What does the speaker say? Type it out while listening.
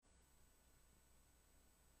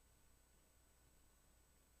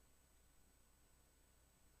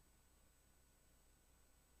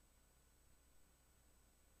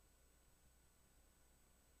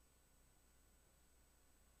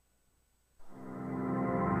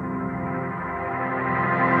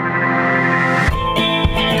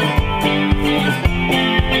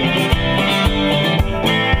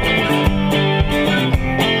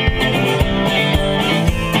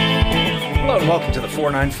to the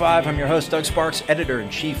 495. I'm your host, Doug Sparks,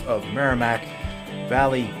 editor-in-chief of Merrimack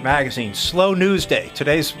Valley Magazine. Slow news day.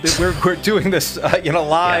 We're doing this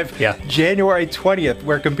live. Yeah. January 20th.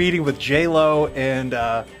 We're competing with J-Lo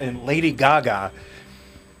and Lady Gaga.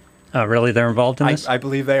 Really? They're involved in this? I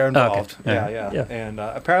believe they are involved. Okay. Yeah. And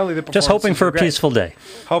apparently the just hoping for a peaceful day.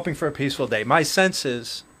 Hoping for a peaceful day. My sense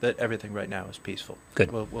is that everything right now is peaceful.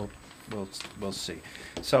 Good. We'll see.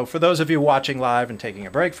 So for those of you watching live and taking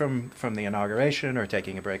a break from the inauguration or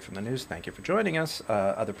taking a break from the news, thank you for joining us.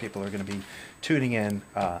 Other people are going to be tuning in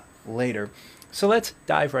later. So let's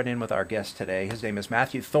dive right in with our guest today. His name is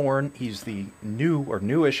Matthew Thorne. He's the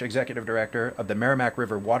newish executive director of the Merrimack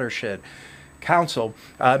River Watershed Council.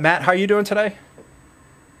 Matt, how are you doing today?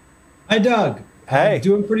 Hi, Doug. Hey. I'm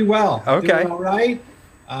doing pretty well. Okay. Doing all right.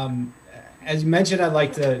 As you mentioned, I'd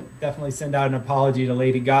like to definitely send out an apology to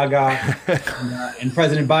Lady Gaga and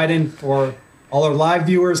President Biden for all our live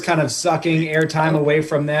viewers kind of sucking airtime away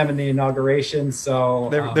from them in the inauguration. So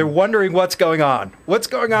they're wondering what's going on. What's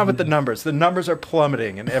going on with the numbers? The numbers are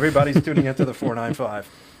plummeting, and everybody's tuning into the 495.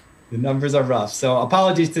 The numbers are rough. So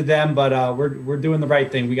apologies to them, but we're doing the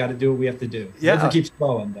right thing. We got to do what we have to do. Yeah. River keeps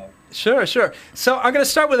flowing, though. Sure. So I'm going to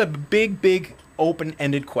start with a big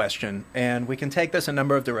open-ended question, and we can take this a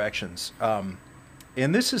number of directions.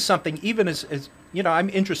 And this is something, even as I'm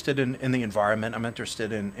interested in the environment. I'm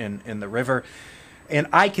interested in the river, and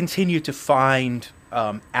I continue to find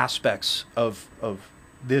aspects of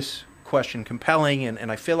this question compelling,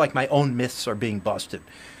 and I feel like my own myths are being busted.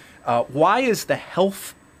 Why is the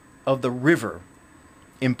health of the river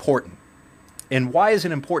important? And why is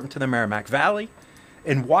it important to the Merrimack Valley?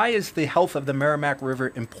 And why is the health of the Merrimack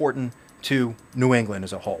River important to New England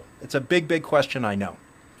as a whole? It's a big question, I know.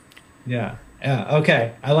 Yeah.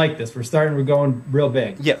 Okay. I like this. We're going real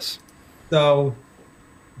big. Yes. So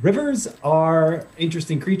rivers are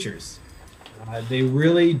interesting creatures. They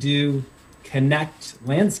really do connect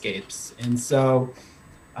landscapes. And so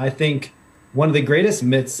I think one of the greatest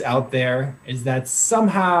myths out there is that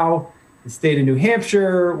somehow the state of New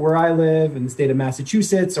Hampshire, where I live, and the state of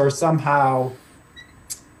Massachusetts are somehow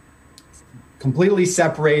completely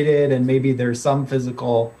separated, and maybe there's some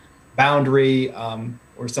physical boundary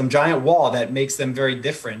or some giant wall that makes them very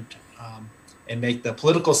different and make the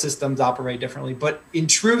political systems operate differently. But in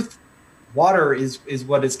truth, water is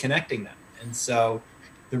what is connecting them. And so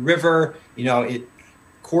the river, it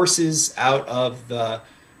courses out of the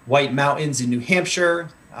White Mountains in New Hampshire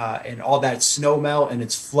and all that snow melt, and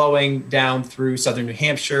it's flowing down through southern New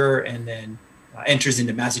Hampshire and then enters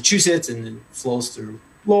into Massachusetts and then flows through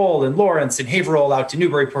Lowell and Lawrence and Haverhill out to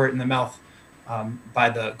Newburyport in the mouth by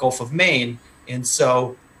the Gulf of Maine. And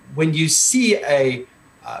so when you see a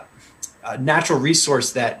natural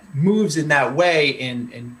resource that moves in that way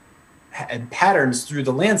and patterns through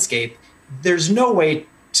the landscape, there's no way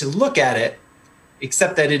to look at it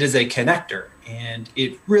except that it is a connector. And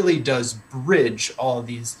it really does bridge all of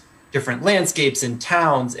these different landscapes and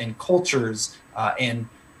towns and cultures and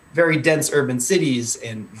very dense urban cities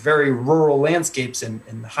and very rural landscapes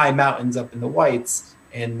and high mountains up in the Whites,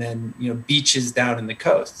 and then beaches down in the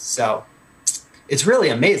coast. So it's really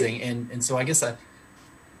amazing. And so I guess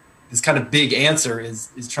this kind of big answer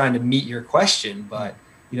is trying to meet your question. But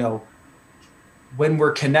when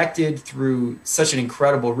we're connected through such an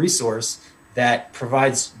incredible resource that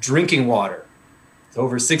provides drinking water to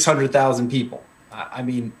over 600,000 people, I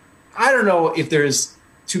mean, I don't know if there's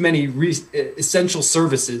too many essential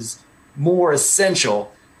services more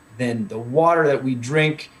essential than the water that we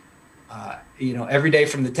drink, every day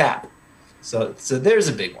from the tap. So there's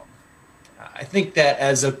a big one. I think that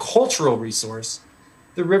as a cultural resource,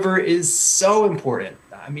 the river is so important.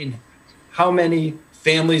 I mean, how many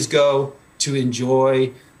families go to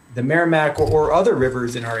enjoy the Merrimack or other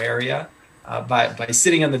rivers in our area by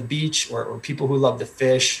sitting on the beach, or people who love to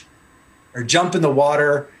fish or jump in the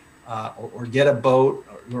water or get a boat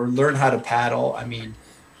or learn how to paddle. I mean,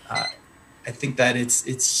 I think that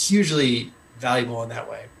it's hugely valuable in that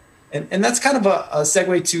way. And that's kind of a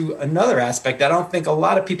segue to another aspect that I don't think a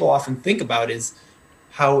lot of people often think about, is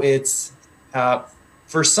how it's,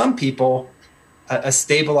 for some people, a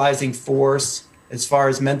stabilizing force as far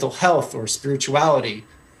as mental health or spirituality,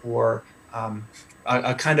 or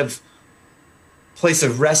a kind of place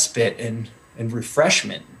of respite and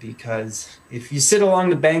refreshment. Because if you sit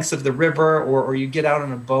along the banks of the river or you get out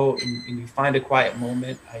on a boat and you find a quiet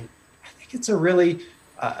moment, I think it's a really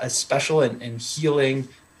a special and healing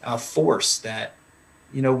force that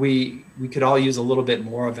we could all use a little bit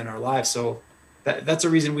more of in our lives. So that's a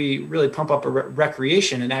reason we really pump up a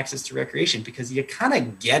recreation and access to recreation, because you kind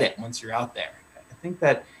of get it once you're out there. I think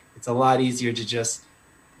that it's a lot easier to just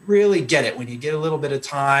really get it when you get a little bit of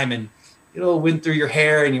time and get a little wind through your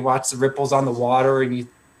hair and you watch the ripples on the water and you're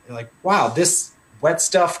like, wow, this wet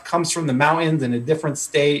stuff comes from the mountains in a different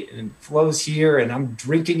state and flows here, and I'm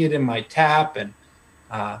drinking it in my tap, and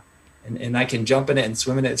I can jump in it and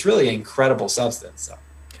swim in it. It's really an incredible substance. So,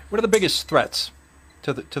 what are the biggest threats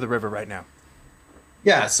to the river right now?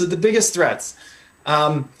 Yeah, so the biggest threats.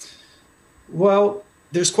 Well,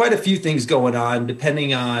 there's quite a few things going on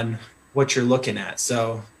depending on what you're looking at.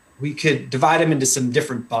 So we could divide them into some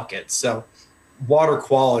different buckets. So water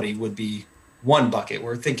quality would be one bucket.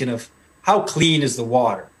 We're thinking of how clean is the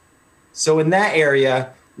water. So in that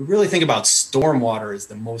area, we really think about stormwater as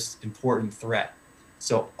the most important threat.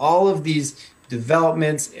 So all of these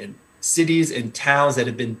developments in cities and towns that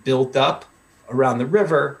have been built up around the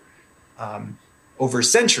river over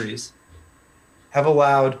centuries have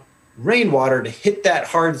allowed rainwater to hit that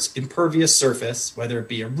hard impervious surface, whether it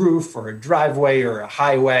be a roof or a driveway or a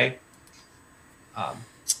highway,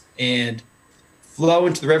 and flow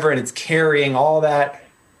into the river, and it's carrying all that,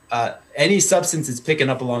 any substance it's picking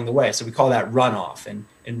up along the way. So we call that runoff. And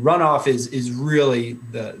runoff is really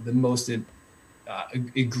the most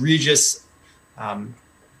egregious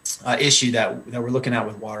issue that we're looking at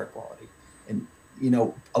with water quality. And,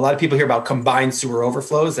 a lot of people hear about combined sewer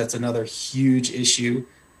overflows. That's another huge issue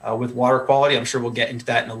with water quality. I'm sure we'll get into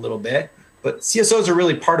that in a little bit. But CSOs are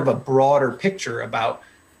really part of a broader picture about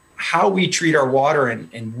how we treat our water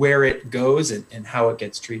and where it goes and how it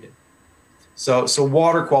gets treated. So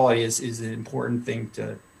water quality is an important thing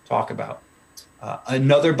to talk about.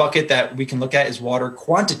 Another bucket that we can look at is water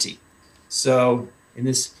quantity. So in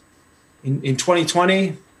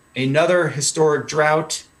 2020, another historic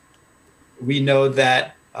drought, we know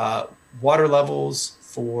that water levels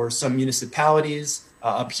for some municipalities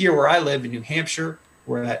up here where I live in New Hampshire,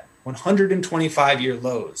 we're at 125-year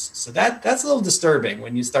lows. So that's a little disturbing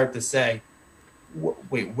when you start to say,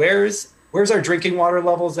 wait, where's our drinking water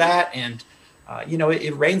levels at? And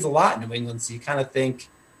it rains a lot in New England, so you kind of think,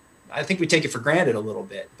 I think we take it for granted a little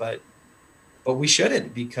bit, but we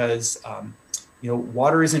shouldn't, because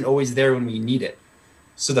water isn't always there when we need it.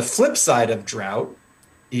 So the flip side of drought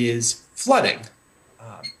is flooding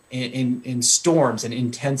in storms and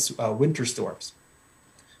intense winter storms.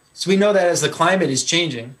 So we know that as the climate is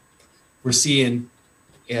changing, we're seeing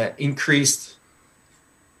increased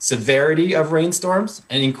severity of rainstorms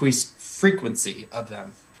and increased frequency of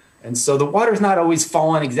them. And so the water's not always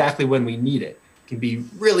falling exactly when we need it. It can be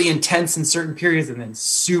really intense in certain periods and then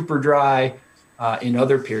super dry in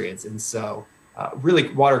other periods. And so really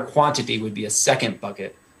water quantity would be a second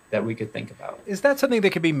bucket that we could think about. Is that something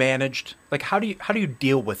that can be managed? Like, how do you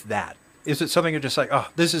deal with that? Is it something you're just like, oh,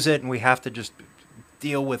 this is it, and we have to just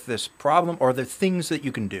deal with this problem? Or are there things that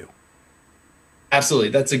you can do? Absolutely.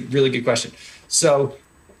 That's a really good question. So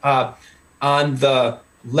on the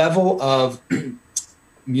level of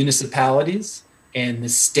municipalities and the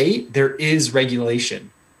state, there is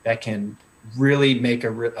regulation that can really make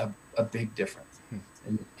a big difference.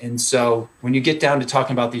 And so when you get down to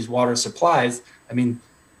talking about these water supplies, I mean,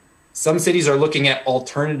 some cities are looking at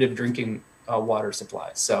alternative drinking water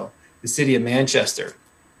supplies. So the city of Manchester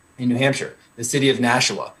in New Hampshire, the city of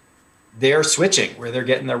Nashua, they're switching where they're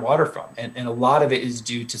getting their water from. And a lot of it is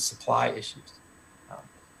due to supply issues.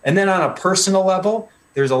 And then on a personal level,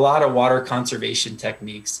 there's a lot of water conservation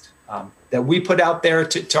techniques that we put out there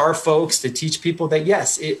to our folks to teach people that,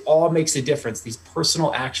 yes, it all makes a difference. These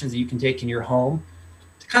personal actions that you can take in your home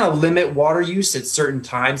to kind of limit water use at certain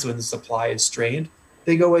times when the supply is strained,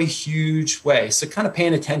 they go a huge way. So kind of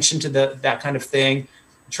paying attention to that kind of thing,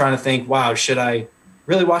 trying to think, wow, should I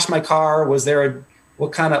really wash my car? Was there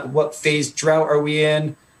what phase drought are we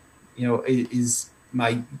in? Is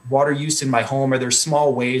my water use in my home? Are there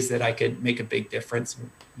small ways that I could make a big difference?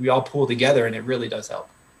 We all pull together and it really does help.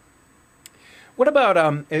 What about,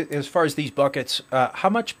 as far as these buckets, how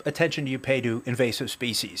much attention do you pay to invasive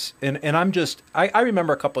species? And I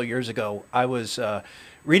remember a couple of years ago, I was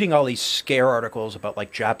reading all these scare articles about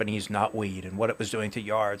like Japanese knotweed and what it was doing to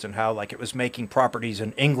yards and how like it was making properties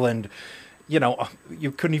in England,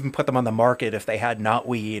 you couldn't even put them on the market if they had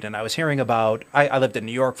knotweed. And I was hearing about, I lived in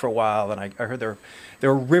New York for a while, and I heard there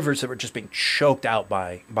were rivers that were just being choked out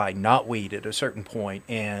by knotweed at a certain point,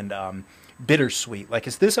 and bittersweet. Like,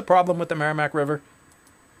 is this a problem with the Merrimack River?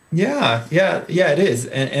 Yeah, it is.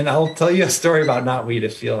 And I'll tell you a story about knotweed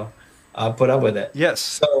if you'll put up with it. Yes.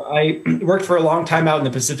 So I worked for a long time out in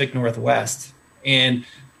the Pacific Northwest and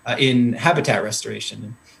in habitat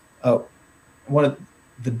restoration. One of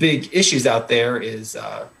the big issues out there is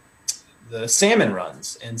the salmon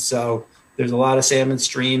runs. And so there's a lot of salmon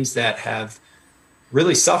streams that have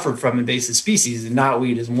really suffered from invasive species, and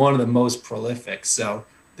knotweed is one of the most prolific. So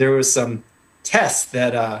there was some tests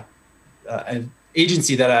that an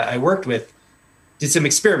agency that I worked with did some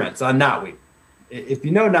experiments on knotweed. If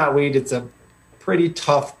you know knotweed, it's a pretty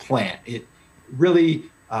tough plant. It really,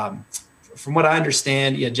 from what I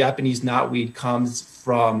understand, Japanese knotweed comes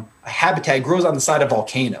from a habitat. It grows on the side of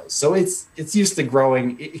volcanoes. So it's used to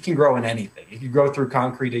growing. It can grow in anything. It can grow through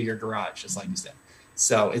concrete of your garage, just like you said.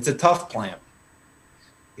 So it's a tough plant.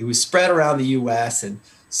 It was spread around the U.S. and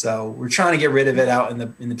so we're trying to get rid of it out in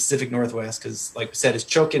the Pacific Northwest because, like we said, it's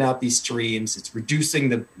choking out these streams. It's reducing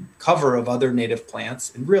the cover of other native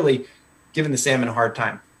plants and really giving the salmon a hard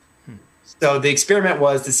time. So the experiment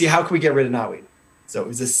was to see how can we get rid of knotweed. So it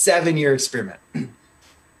was a 7-year experiment.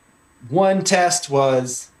 One test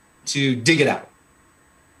was to dig it out.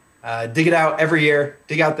 Dig it out every year,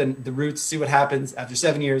 dig out the roots, see what happens. After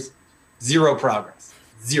 7 years, 0 progress,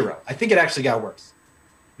 0. I think it actually got worse.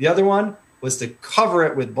 The other one was to cover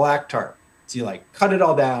it with black tarp. So you like cut it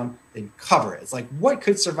all down, then cover it. It's like, what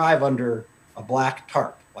could survive under a black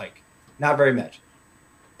tarp? Like, not very much.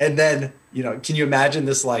 And then, can you imagine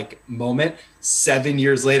this like moment 7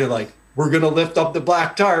 years later, like, we're going to lift up the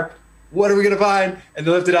black tarp. What are we going to find? And they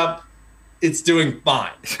lift it up. It's doing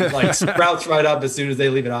fine. It like sprouts right up as soon as they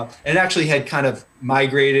leave it up. And it actually had kind of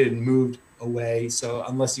migrated and moved away. So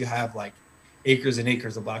unless you have like acres and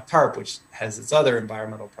acres of black tarp, which has its other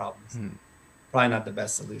environmental problems, probably not the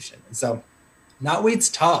best solution. And so knotweed's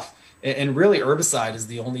tough. And really herbicide is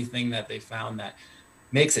the only thing that they found that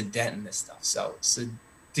makes a dent in this stuff. So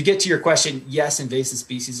to get to your question, yes, invasive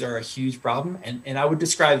species are a huge problem. And I would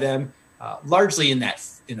describe them largely in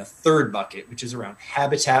a third bucket, which is around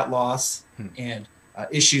habitat loss and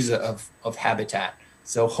issues of habitat.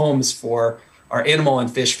 So homes for our animal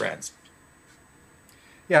and fish friends.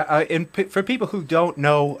 Yeah, and for people who don't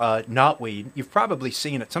know knotweed, you've probably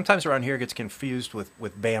seen it. Sometimes around here it gets confused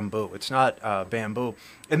with bamboo. It's not bamboo.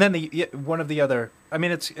 And then one of the other, I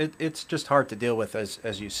mean, it's just hard to deal with,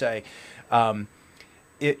 as you say.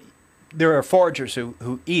 There are foragers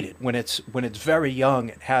who eat it when it's very young.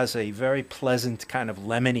 It has a very pleasant kind of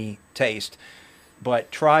lemony taste, but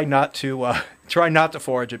try not to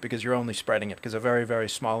forage it because you're only spreading it, because a very, very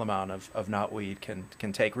small amount of knotweed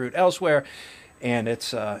can take root elsewhere. And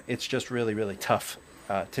it's just really, really tough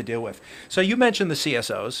to deal with. So you mentioned the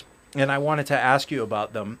CSOs, and I wanted to ask you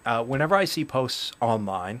about them. Whenever I see posts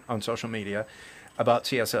online on social media about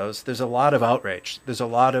CSOs, there's a lot of outrage. There's a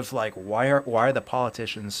lot of like, why are the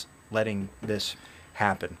politicians letting this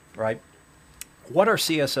happen, right? What are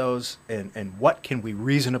CSOs, and what can we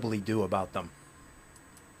reasonably do about them?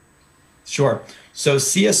 Sure. So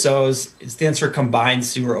CSOs, it stands for Combined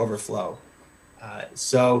Sewer Overflow.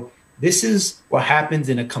 So this is what happens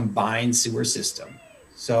in a combined sewer system.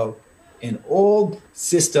 So an old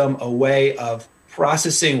system, a way of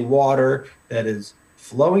processing water that is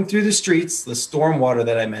flowing through the streets, the storm water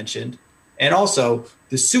that I mentioned, and also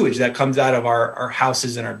the sewage that comes out of our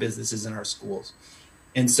houses and our businesses and our schools.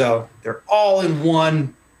 And so they're all in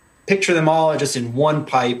one, picture them all just in one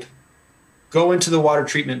pipe, go into the water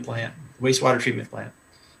treatment plant, wastewater treatment plant.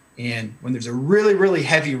 And when there's a really, really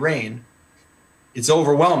heavy rain, it's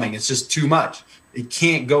overwhelming. It's just too much. It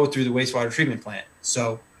can't go through the wastewater treatment plant.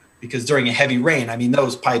 So, because during a heavy rain, I mean,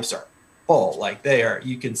 those pipes are full, like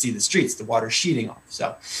you can see the streets, the water's sheeting off.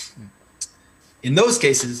 So in those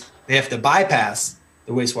cases, they have to bypass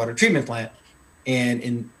the wastewater treatment plant.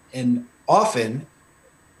 And often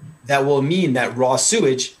that will mean that raw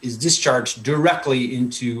sewage is discharged directly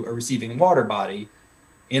into a receiving water body.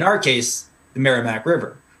 In our case, the Merrimack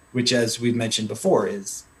River, which, as we've mentioned before,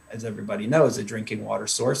 is, as everybody knows, a drinking water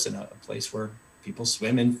source and a place where people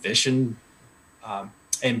swim and fish and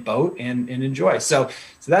boat and enjoy. So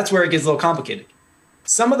that's where it gets a little complicated.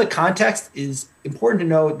 Some of the context is important to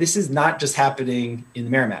know. This is not just happening in the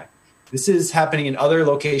Merrimack. This is happening in other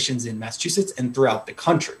locations in Massachusetts and throughout the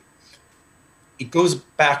country.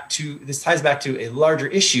 This ties back to a larger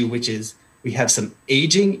issue, which is we have some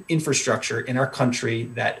aging infrastructure in our country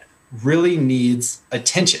that really needs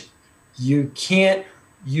attention. You can't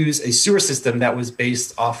use a sewer system that was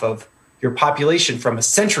based off of your population from a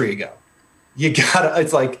century ago.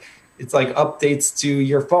 It's like updates to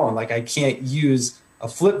your phone. Like, I can't use a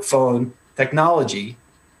flip phone technology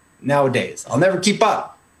nowadays. I'll never keep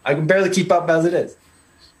up. I can barely keep up as it is.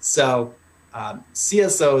 So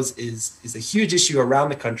CSOs is a huge issue around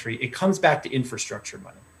the country. It comes back to infrastructure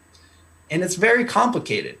money. And it's very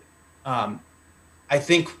complicated. I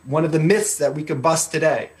think one of the myths that we could bust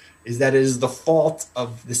today is that it is the fault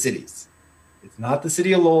of the cities. It's not the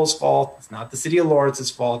city of Lowell's fault. It's not the city of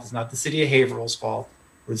Lawrence's fault. It's not the city of Haverhill's fault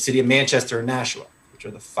or the city of Manchester or Nashua.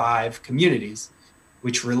 which are the 5 communities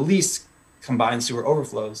which release combined sewer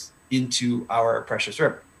overflows into our precious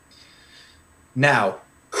river. Now,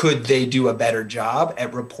 could they do a better job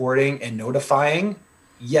at reporting and notifying?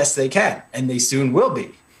 Yes, they can, and they soon will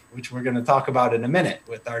be, which we're going to talk about in a minute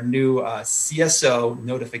with our new CSO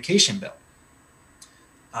notification bill.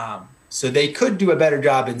 So they could do a better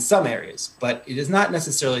job in some areas, but it is not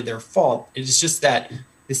necessarily their fault. It is just that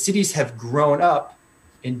the cities have grown up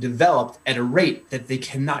and developed at a rate that they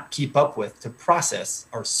cannot keep up with to process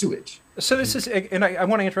our sewage. So this is, and I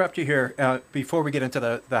want to interrupt you here before we get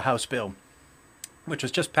into the House bill, which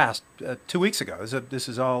was just passed 2 weeks ago. This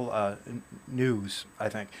is all news, I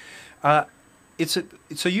think.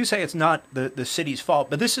 So you say it's not the city's fault,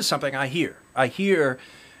 but this is something I hear. I hear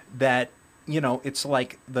that, it's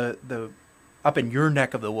like the up in your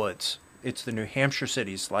neck of the woods. It's the New Hampshire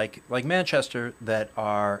cities like Manchester that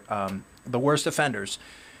are the worst offenders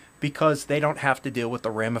because they don't have to deal with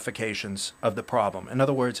the ramifications of the problem. In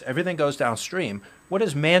other words, everything goes downstream. What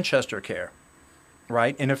does Manchester care,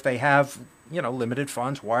 right? And if they have, limited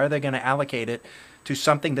funds, why are they going to allocate it to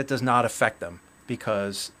something that does not affect them?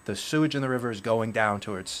 Because the sewage in the river is going down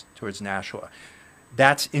towards Nashua.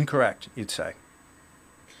 That's incorrect, you'd say.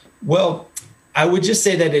 Well, I would just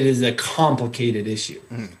say that it is a complicated issue.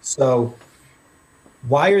 Mm. So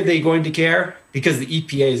why are they going to care? Because the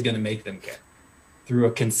EPA is going to make them care through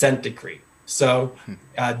a consent decree. So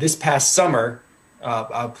this past summer,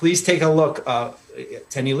 please take a look, to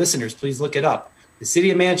any listeners, please look it up. The city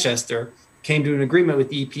of Manchester came to an agreement with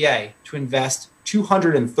the EPA to invest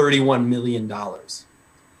 $231 million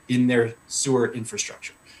in their sewer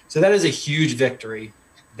infrastructure. So that is a huge victory.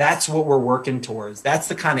 That's what we're working towards. That's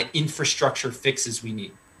the kind of infrastructure fixes we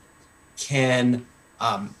need. Can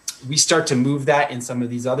we start to move that in some of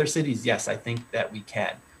these other cities? Yes, I think that we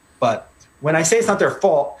can. But when I say it's not their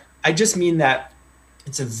fault, I just mean that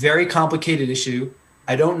it's a very complicated issue.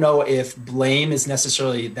 I don't know if blame is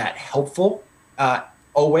necessarily that helpful.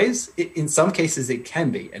 Always, in some cases, it can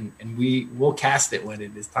be, and we will cast it when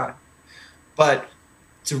it is time. But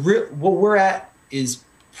what we're at is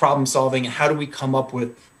problem solving, and how do we come up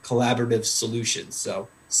with collaborative solutions? So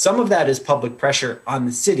some of that is public pressure on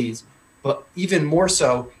the cities, but even more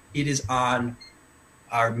so, it is on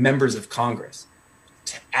our members of Congress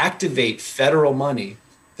to activate federal money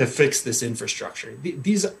to fix this infrastructure.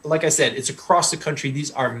 These, like I said, it's across the country.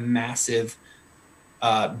 These are massive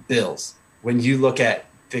bills. When you look at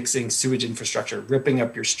fixing sewage infrastructure, ripping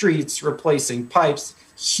up your streets, replacing pipes,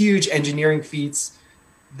 huge engineering feats,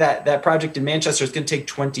 that project in Manchester is going to take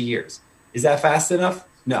 20 years. Is that fast enough?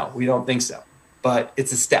 No, we don't think so, but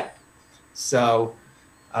it's a step. So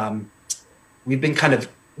we've been kind of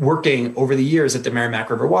working over the years at the Merrimack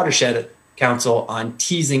River Watershed Council on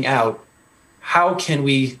teasing out how can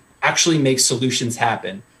we actually make solutions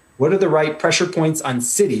happen? What are the right pressure points on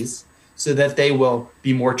cities so that they will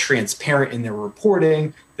be more transparent in their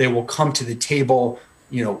reporting? They will come to the table,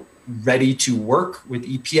 ready to work with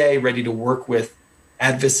EPA, ready to work with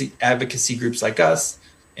advocacy groups like us,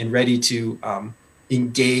 and ready to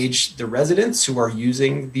engage the residents who are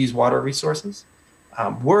using these water resources.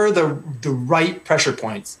 Were the right pressure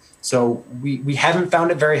points. So we haven't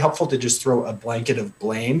found it very helpful to just throw a blanket of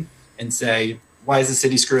blame and say, why is the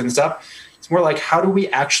city screwing this up? It's more like, how do we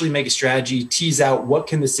actually make a strategy, tease out what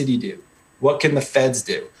can the city do? What can the feds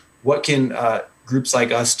do? What can groups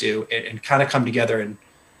like us do? And kind of come together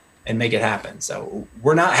and make it happen. So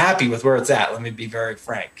we're not happy with where it's at. Let me be very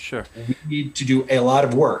frank. Sure. We need to do a lot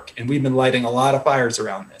of work, and we've been lighting a lot of fires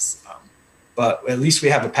around this. But at least we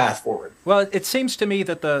have a path forward. Well, it seems to me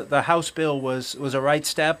that the House bill was a right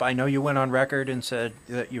step. I know you went on record and said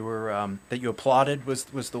that you were that you applauded was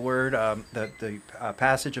the word the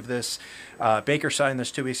passage of this. Baker signed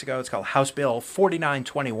this 2 weeks ago. It's called House Bill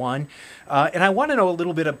 4921, and I want to know a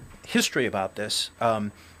little bit of history about this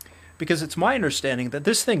because it's my understanding that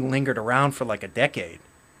this thing lingered around for like a decade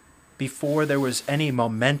before there was any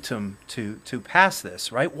momentum to pass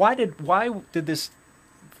this. Right? Why did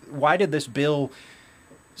this bill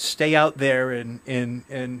stay out there in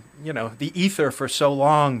the ether for so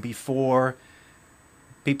long before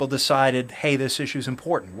people decided, hey, this issue's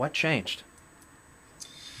important? What changed?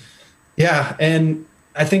 Yeah, and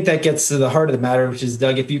I think that gets to the heart of the matter, which is,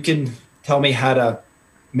 Doug, if you can tell me how to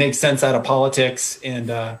make sense out of politics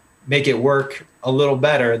and make it work a little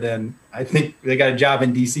better, then I think they got a job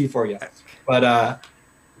in DC for you. But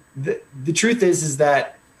the truth is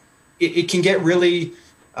that it can get really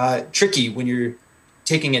tricky when you're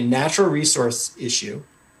taking a natural resource issue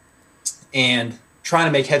and trying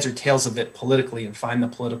to make heads or tails of it politically and find the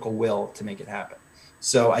political will to make it happen.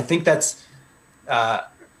 So I think that's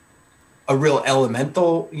a real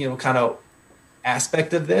elemental, kind of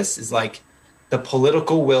aspect of this is like the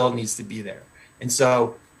political will needs to be there. And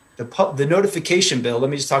so the notification bill, let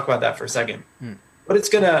me just talk about that for a second. What it's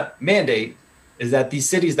going to mandate is that these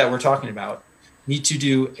cities that we're talking about need to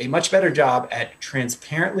do a much better job at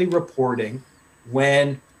transparently reporting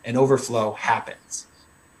when an overflow happens.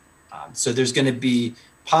 So there's going to be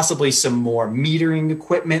possibly some more metering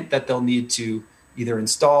equipment that they'll need to either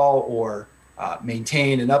install or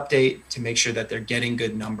maintain and update to make sure that they're getting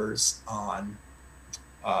good numbers on,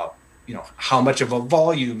 how much of a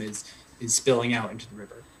volume is spilling out into the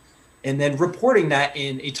river. And then reporting that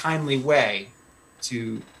in a timely way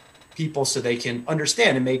to people so they can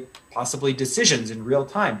understand and make possibly decisions in real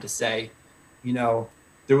time to say,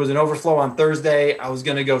 there was an overflow on Thursday. I was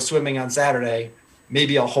going to go swimming on Saturday.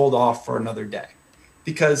 Maybe I'll hold off for another day.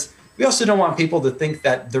 Because we also don't want people to think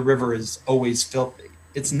that the river is always filthy.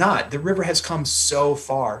 It's not. The river has come so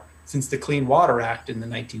far since the Clean Water Act in the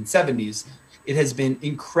 1970s. It has been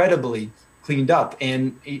incredibly cleaned up.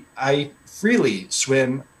 And I freely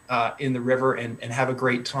swim in the river and have a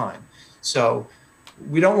great time. So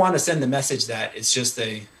we don't want to send the message that it's just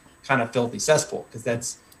a kind of filthy cesspool, because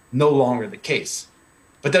that's no longer the case.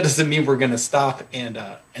 But that doesn't mean we're going to stop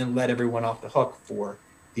and let everyone off the hook for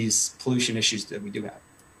these pollution issues that we do have.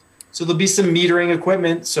 So there'll be some metering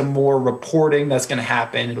equipment, some more reporting that's going to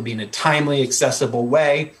happen. It'll be in a timely, accessible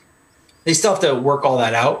way. They still have to work all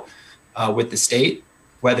that out with the state,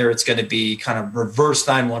 whether it's going to be kind of reverse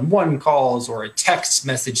 911 calls or a text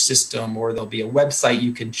message system, or there'll be a website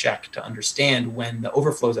you can check to understand when the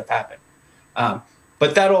overflows have happened.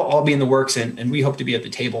 But that'll all be in the works, and we hope to be at the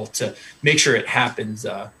table to make sure it happens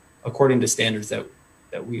according to standards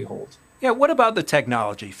that we hold. Yeah, what about the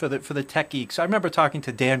technology for the tech geeks? I remember talking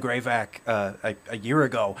to Dan Gravac a year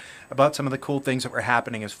ago about some of the cool things that were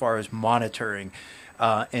happening as far as monitoring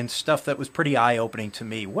and stuff that was pretty eye-opening to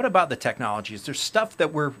me. What about the technology? Is there stuff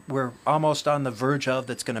that we're almost on the verge of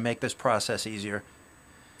that's going to make this process easier?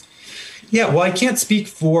 Yeah, well, I can't speak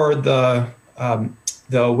for the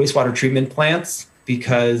wastewater treatment plants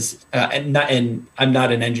because and I'm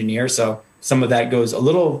not an engineer, so some of that goes a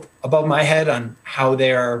little above my head on how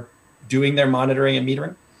they are doing their monitoring and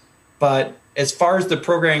metering. But as far as the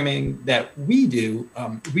programming that we do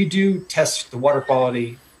test the water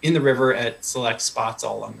quality in the river at select spots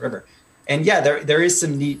all along the river. And yeah, there is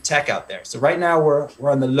some neat tech out there. So right now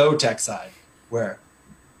we're on the low tech side,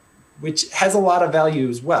 which has a lot of value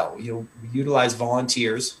as well. We utilize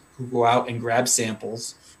volunteers who go out and grab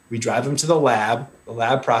samples. We drive them to the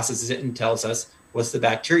lab processes it and tells us what's the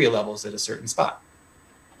bacteria levels at a certain spot.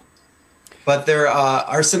 But there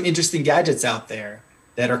are some interesting gadgets out there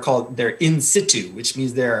that are they're in situ, which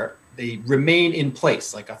means they remain in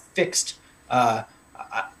place, like a fixed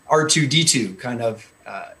R2-D2 kind of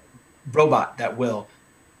robot that will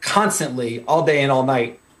constantly, all day and all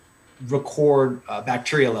night, record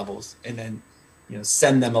bacteria levels and then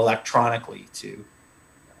send them electronically to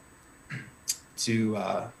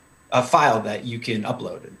a file that you can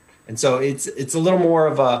upload. And so it's a little more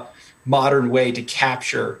of a modern way to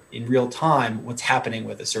capture in real time what's happening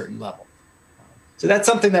with a certain level. So that's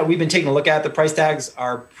something that we've been taking a look at. The price tags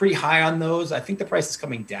are pretty high on those. I think the price is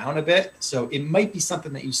coming down a bit. So it might be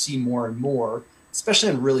something that you see more and more, especially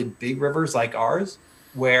in really big rivers like ours,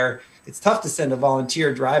 where it's tough to send a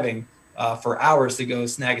volunteer driving for hours to go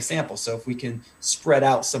snag a sample. So if we can spread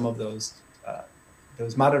out some of those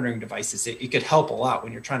monitoring devices, it could help a lot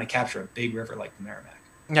when you're trying to capture a big river like the Merrimack.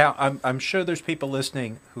 Now, I'm sure there's people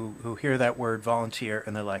listening who hear that word volunteer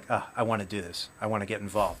and they're like, I want to do this. I want to get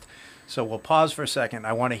involved. So we'll pause for a second.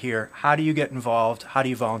 I want to hear, how do you get involved? How do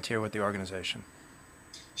you volunteer with the organization?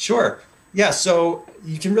 Sure. Yeah, so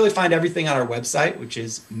you can really find everything on our website, which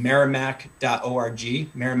is merrimack.org,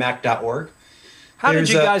 merrimack.org. How did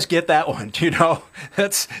you guys get that one? Do you know?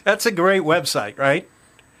 That's a great website, right?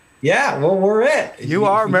 Yeah, well, we're it. You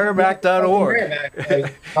are merrimack.org.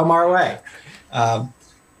 Merrimack, come our way.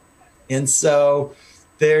 And so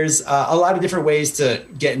there's a lot of different ways to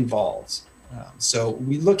get involved. So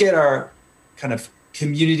we look at our kind of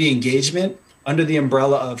community engagement under the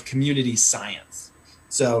umbrella of community science.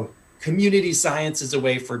 So community science is a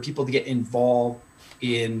way for people to get involved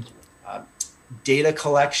in data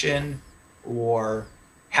collection or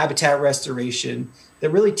habitat restoration that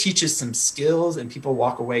really teaches some skills, and people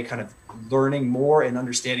walk away kind of learning more and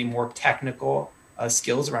understanding more technical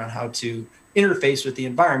skills around how to interface with the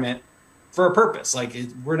environment for a purpose. Like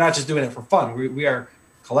we're not just doing it for fun. We are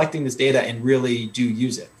collecting this data and really do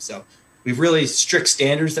use it. So we've really strict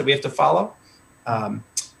standards that we have to follow.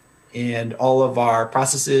 And all of our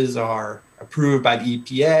processes are approved by the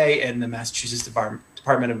EPA and the Massachusetts Department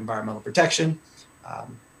Department of Environmental Protection.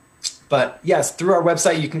 But yes, through our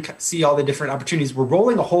website, you can see all the different opportunities. We're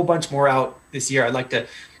rolling a whole bunch more out this year. I'd like to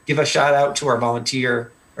give a shout out to our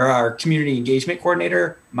volunteer or our community engagement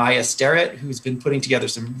coordinator, Maya Sterrett, who's been putting together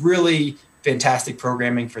some really fantastic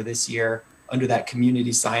programming for this year under that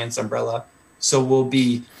community science umbrella. So we'll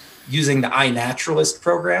be using the iNaturalist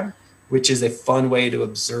program, which is a fun way to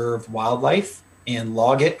observe wildlife and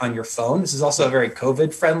log it on your phone. This is also a very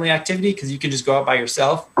COVID-friendly activity because you can just go out by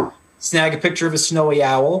yourself, snag a picture of a snowy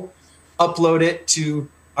owl, upload it to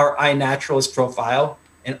our iNaturalist profile,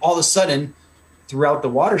 and all of a sudden, throughout the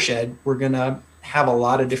watershed, we're going to have a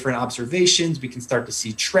lot of different observations. We can start to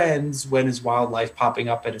see trends. When is wildlife popping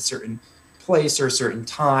up at a certain place or a certain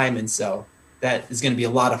time? And so that is going to be a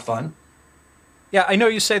lot of fun. Yeah, I know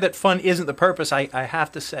you say that fun isn't the purpose. I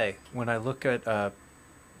have to say, when I look at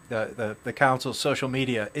the council's social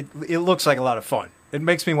media, it looks like a lot of fun. It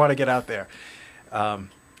makes me want to get out there.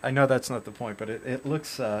 I know that's not the point, but it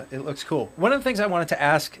looks cool. One of the things I wanted to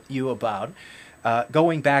ask you about,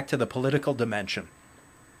 going back to the political dimension,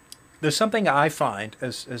 there's something I find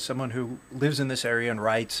as someone who lives in this area and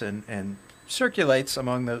writes and circulates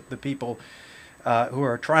among the people who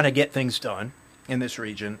are trying to get things done in this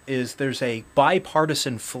region, is there's a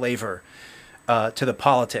bipartisan flavor to the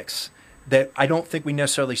politics that I don't think we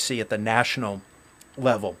necessarily see at the national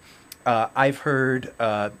level. I've heard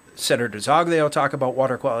Senator Zoglio talk about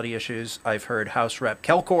water quality issues. I've heard House Rep.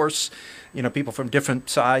 Kelcourse, people from different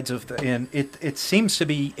sides and it seems to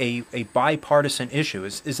be a bipartisan issue.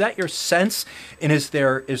 Is that your sense? And is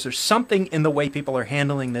there something in the way people are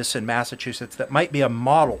handling this in Massachusetts that might be a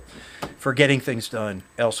model for getting things done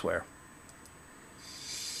elsewhere?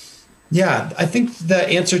 Yeah, I think the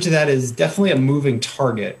answer to that is definitely a moving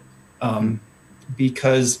target,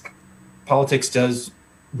 because politics does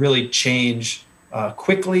really change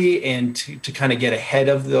quickly, and to kind of get ahead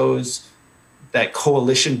of that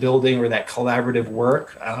coalition building or that collaborative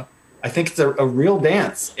work, I think it's a real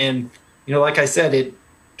dance. And, like I said, it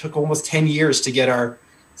took almost 10 years to get our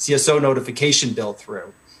CSO notification bill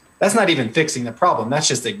through. That's not even fixing the problem. That's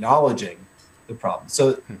just acknowledging the problem.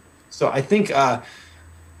 So I think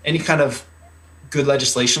any kind of good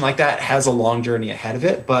legislation like that has a long journey ahead of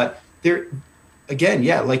it. But there, again,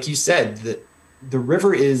 yeah, like you said, the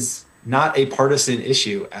river is not a partisan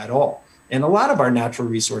issue at all. And a lot of our natural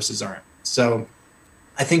resources aren't. So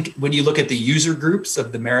I think when you look at the user groups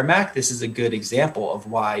of the Merrimack, this is a good example of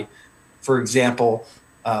why, for example,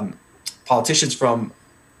 politicians from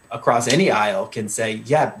across any aisle can say,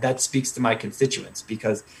 yeah, that speaks to my constituents,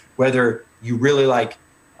 because whether you really like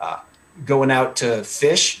going out to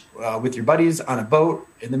fish with your buddies on a boat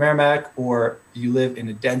in the Merrimack, or you live in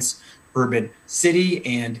a dense urban city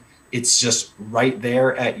and it's just right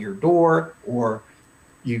there at your door, or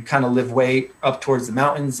you kind of live way up towards the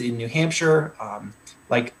mountains in New Hampshire.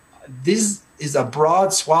 This is a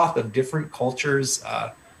broad swath of different cultures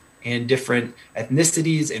and different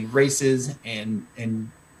ethnicities and races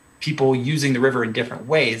and people using the river in different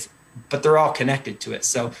ways, but they're all connected to it.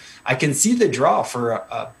 So I can see the draw for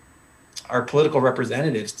our political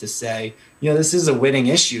representatives to say, this is a winning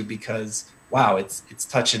issue because, wow, it's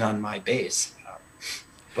touching on my base.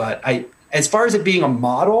 But as far as it being a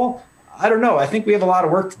model, I don't know. I think we have a lot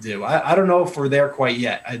of work to do. I don't know if we're there quite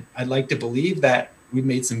yet. I'd like to believe that we've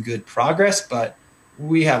made some good progress, but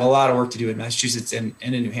we have a lot of work to do in Massachusetts and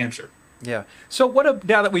in New Hampshire. Yeah. So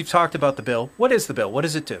now that we've talked about the bill, what is the bill? What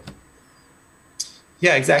does it do?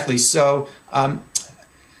 Yeah, exactly. So the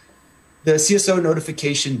CSO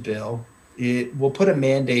notification bill, it will put a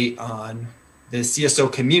mandate on the CSO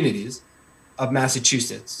communities of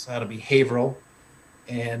Massachusetts. That'll be Haverhill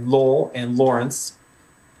and Lowell and Lawrence,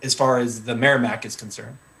 as far as the Merrimack is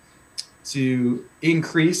concerned, to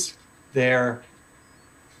increase their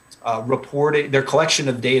reporting, their collection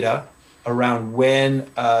of data around when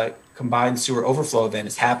a combined sewer overflow event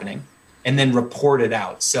is happening, and then report it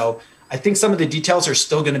out. So I think some of the details are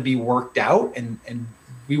still going to be worked out, and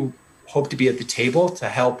we hope to be at the table to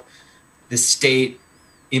help the state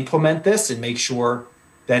implement this and make sure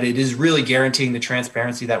that it is really guaranteeing the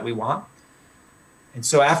transparency that we want. And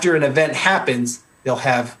so after an event happens, they'll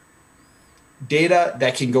have data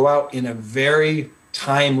that can go out in a very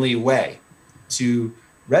timely way to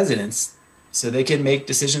residents so they can make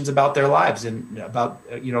decisions about their lives and about,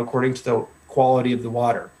 according to the quality of the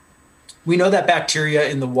water. We know that bacteria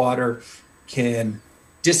in the water can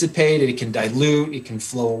dissipate, it can dilute, it can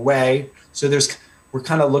flow away. So we're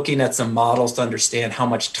kind of looking at some models to understand how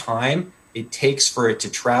much time it takes for it to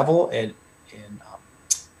travel and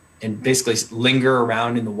basically linger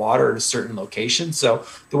around in the water at a certain location. So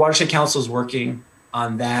the Watershed Council is working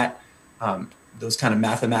on that. those kind of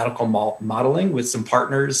mathematical modeling with some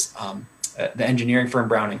partners, the engineering firm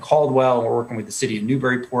Brown and Caldwell, and we're working with the city of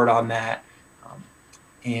Newburyport on that,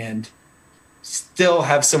 and still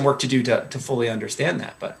have some work to do to fully understand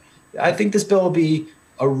that. But I think this bill will be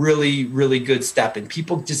a really, really good step in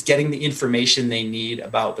people just getting the information they need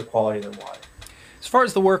about the quality of their water. As far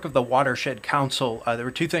as the work of the Watershed Council, there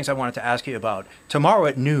were two things I wanted to ask you about. Tomorrow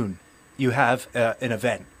at noon, you have an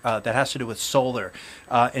event that has to do with solar,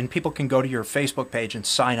 and people can go to your Facebook page and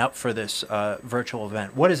sign up for this virtual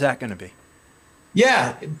event. What is that going to be?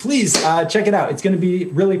 Yeah, please check it out. It's going to be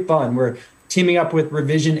really fun. We're teaming up with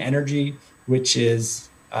Revision Energy, which is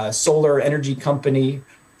a solar energy company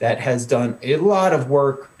that has done a lot of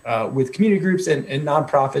work with community groups and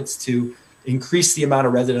nonprofits to increase the amount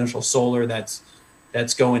of residential solar that's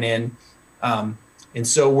going in. And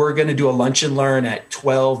so we're going to do a lunch and learn at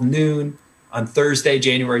 12 noon on Thursday,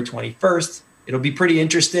 January 21st. It'll be pretty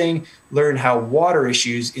interesting, learn how water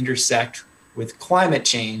issues intersect with climate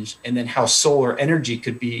change, and then how solar energy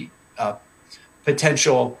could be a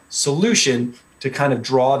potential solution to kind of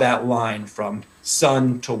draw that line from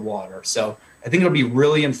sun to water. So I think it'll be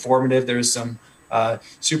really informative. There's some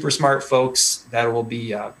super smart folks that will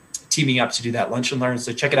be teaming up to do that lunch and learn.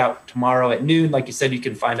 So check it out tomorrow at noon. Like you said, you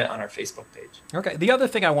can find it on our Facebook page. Okay. The other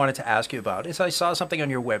thing I wanted to ask you about is I saw something on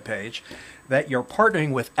your webpage that you're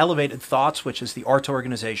partnering with Elevated Thoughts, which is the arts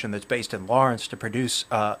organization that's based in Lawrence, to produce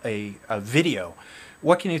a video.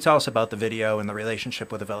 What can you tell us about the video and the relationship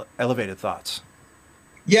with Elevated Thoughts?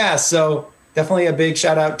 Yeah, so definitely a big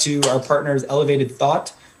shout out to our partners, Elevated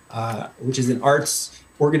Thought, which is an arts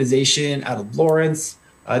organization out of Lawrence.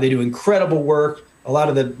 They do incredible work. A lot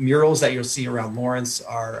of the murals that you'll see around Lawrence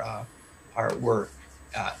were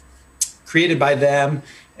created by them.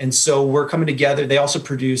 And so we're coming together. They also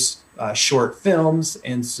produce short films.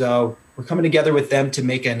 And so we're coming together with them to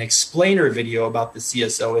make an explainer video about the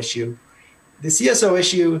CSO issue. The CSO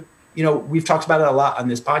issue, we've talked about it a lot on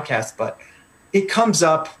this podcast, but it comes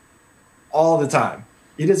up all the time.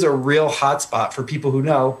 It is a real hotspot for people who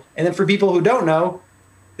know. And then for people who don't know,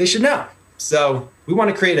 they should know. So we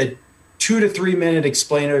want to create a 2 to 3 minute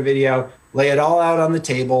explainer video, lay it all out on the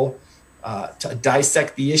table to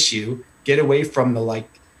dissect the issue, get away from the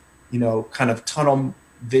kind of tunnel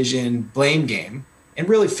vision blame game, and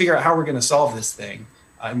really figure out how we're going to solve this thing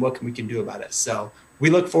and what we can do about it. So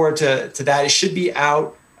we look forward to that. It should be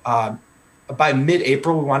out by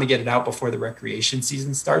mid-April. We want to get it out before the recreation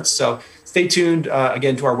season starts. So stay tuned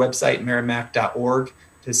again to our website, merrimack.org,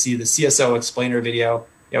 to see the CSO explainer video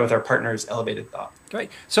with our partners, Elevated Thought. Great.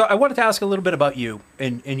 So I wanted to ask a little bit about you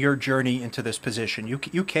and your journey into this position.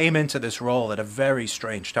 You came into this role at a very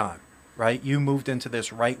strange time, right? You moved into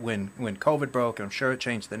this right when COVID broke. I'm sure it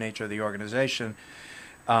changed the nature of the organization.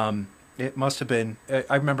 It must have been,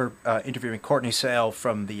 I remember interviewing Courtney Sale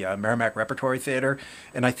from the Merrimack Repertory Theater,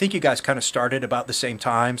 and I think you guys kind of started about the same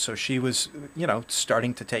time. So she was,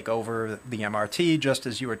 starting to take over the MRT just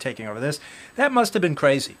as you were taking over this. That must have been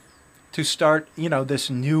crazy to start, this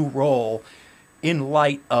new role in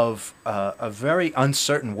light of a very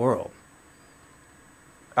uncertain world.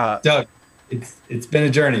 Doug, it's been a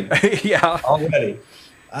journey. Yeah. Already.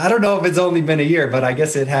 I don't know if it's only been a year, but I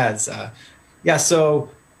guess it has. So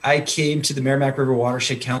I came to the Merrimack River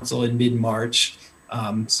Watershed Council in mid-March.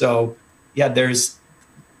 There's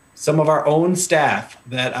some of our own staff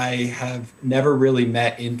that I have never really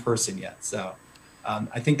met in person yet. So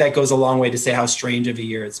I think that goes a long way to say how strange of a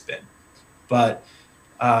year it's been. But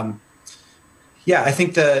I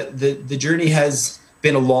think the journey has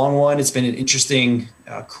been a long one. It's been an interesting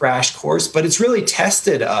crash course, but it's really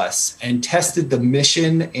tested us and tested the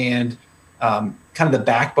mission and kind of the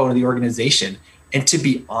backbone of the organization. And to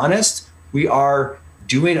be honest, we are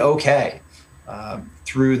doing okay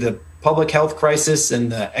through the public health crisis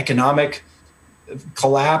and the economic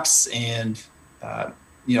collapse and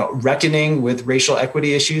reckoning with racial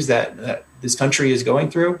equity issues that this country is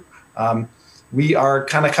going through. We are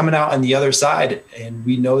kind of coming out on the other side, and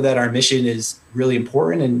we know that our mission is really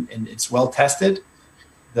important and it's well tested.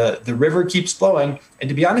 The river keeps flowing. And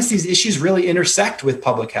to be honest, these issues really intersect with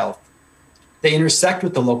public health. They intersect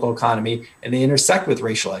with the local economy, and they intersect with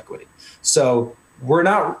racial equity. So we're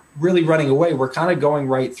not really running away. We're kind of going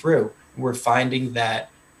right through. We're finding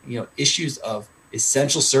that issues of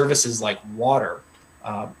essential services like water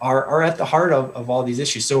are at the heart of all these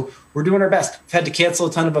issues. So we're doing our best. We've had to cancel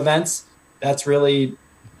a ton of events. That's really,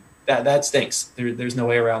 that stinks. There's no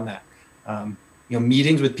way around that.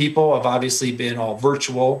 Meetings with people have obviously been all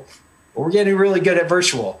virtual, but we're getting really good at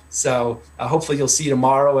virtual. So hopefully you'll see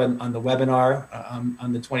tomorrow on the webinar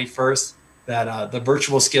on the 21st, that the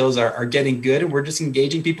virtual skills are getting good, and we're just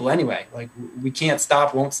engaging people anyway. Like we can't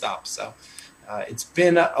stop, won't stop. So it's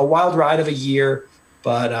been a wild ride of a year,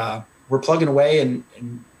 but we're plugging away,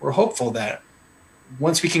 and we're hopeful that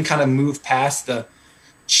once we can kind of move past the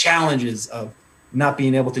challenges of not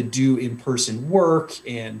being able to do in-person work,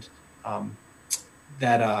 and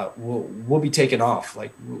that we'll be taking off.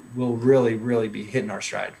 Like we'll really be hitting our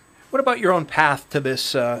stride. What about your own path to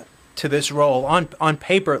this role? On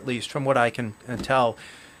paper, at least, from what I can tell,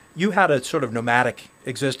 you had a sort of nomadic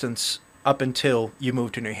existence up until you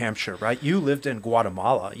moved to New Hampshire, right? You lived in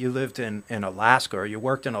Guatemala. You lived in Alaska, or you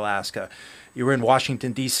worked in Alaska. You were in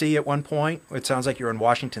Washington, D.C. at one point. It sounds like you were in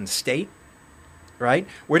Washington State, right?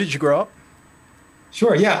 Where did you grow up?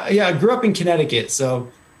 Sure. Yeah. I grew up in Connecticut, so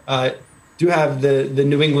do have the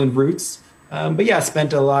New England roots. But yeah, I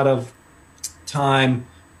spent a lot of time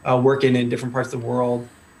working in different parts of the world,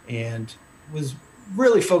 and was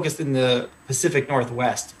really focused in the Pacific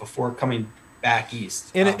Northwest before coming back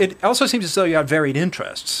east. And it also seems as though you have varied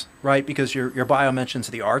interests, right? Because your bio mentions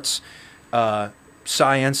the arts,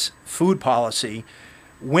 science, food policy.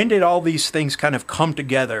 When did all these things kind of come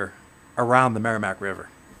together around the Merrimack River?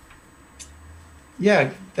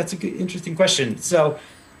 Yeah, that's a good, interesting question. So,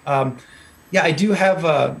 I do have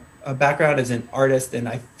a background as an artist, and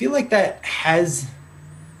I feel like that has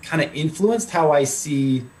kind of influenced how I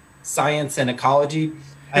see science and ecology.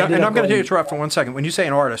 And I'm going to interrupt for 1 second. When you say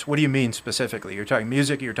an artist, what do you mean specifically? You're talking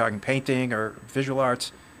music, you're talking painting, or visual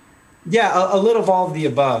arts? Yeah, a little of all of the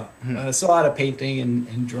above. So a lot of painting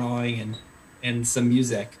and drawing and some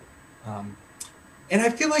music. And I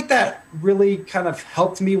feel like that really kind of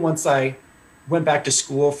helped me once I went back to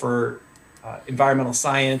school for environmental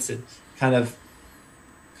science, and kind of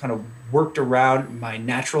worked around my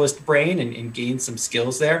naturalist brain and gained some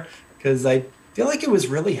skills there, because I feel like it was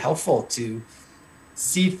really helpful to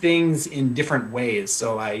see things in different ways.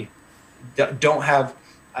 So I don't have,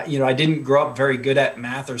 I didn't grow up very good at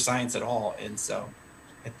math or science at all. And so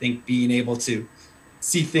I think being able to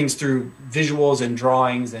see things through visuals and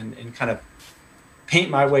drawings and kind of paint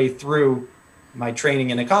my way through my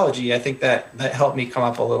training in ecology, I think that helped me come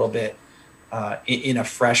up a little bit in a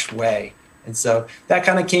fresh way. And so that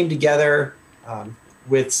kind of came together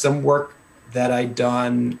with some work that I'd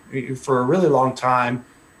done for a really long time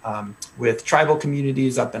with tribal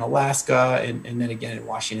communities up in Alaska, and then again in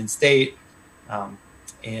Washington State.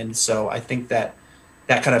 And so I think that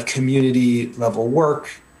kind of community level work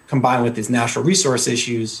combined with these natural resource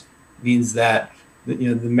issues means that the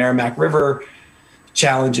Merrimack River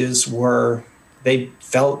challenges they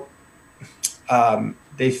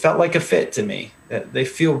felt like a fit to me. They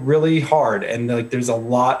feel really hard, and like there's a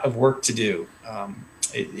lot of work to do.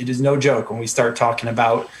 It is no joke when we start talking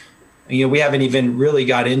about, we haven't even really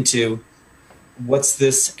got into what's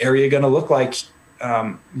this area going to look like,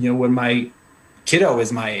 when my kiddo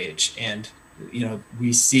is my age, and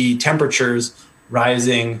we see temperatures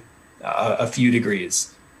rising a few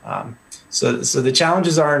degrees. So the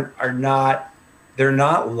challenges are not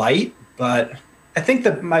light, but I think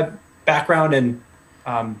that my background and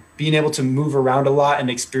being able to move around a lot and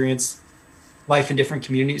experience life in different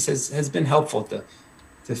communities has been helpful to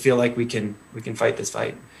feel like we can fight this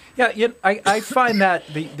fight. Yeah, I find that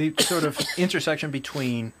the sort of intersection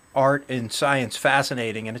between art and science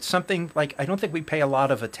fascinating, and it's something like I don't think we pay a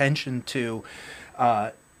lot of attention to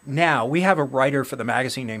now. We have a writer for the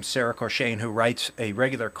magazine named Sarah Corshane who writes a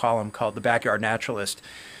regular column called The Backyard Naturalist.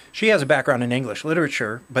 She has a background in English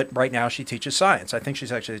literature, but right now she teaches science. I think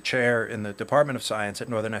she's actually the chair in the Department of Science at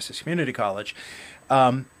Northern Essex Community College.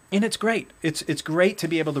 And it's great. It's great to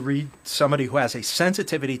be able to read somebody who has a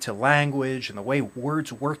sensitivity to language and the way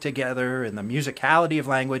words work together and the musicality of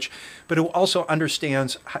language, but who also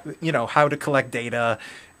understands, how to collect data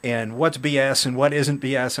and what's BS and what isn't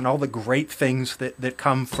BS and all the great things that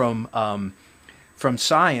come from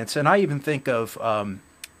science. And I even think of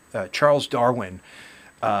Charles Darwin.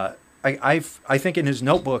 I think in his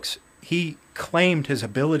notebooks, he claimed his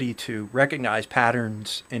ability to recognize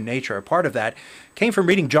patterns in nature. A part of that came from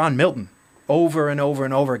reading John Milton over and over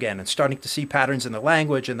and over again and starting to see patterns in the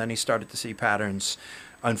language, and then he started to see patterns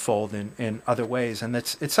unfold in other ways. And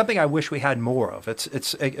it's something I wish we had more of.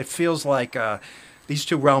 It feels like these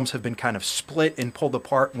two realms have been kind of split and pulled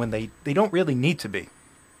apart when they don't really need to be.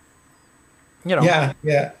 Yeah,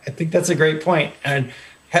 I think that's a great point. And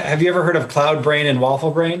have you ever heard of cloud brain and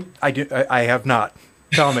waffle brain? I do. I have not.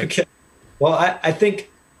 Tell me. Okay. Well, I think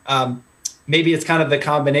maybe it's kind of the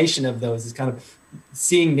combination of those. It's kind of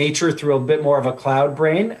seeing nature through a bit more of a cloud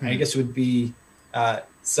brain. Mm-hmm. I guess would be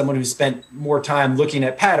someone who spent more time looking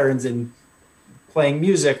at patterns and playing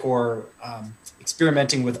music or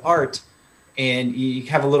experimenting with art. and you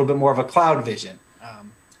have a little bit more of a cloud vision.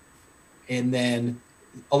 And then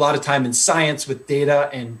a lot of time in science with data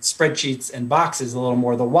and spreadsheets and boxes, a little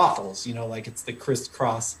more the waffles, like it's the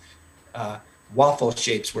crisscross waffle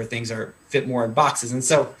shapes where things fit more in boxes. And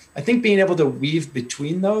so I think being able to weave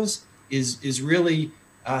between those is really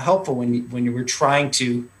helpful when you were trying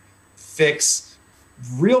to fix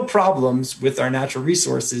real problems with our natural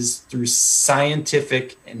resources through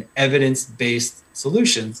scientific and evidence-based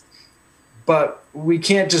solutions. But we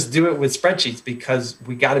can't just do it with spreadsheets because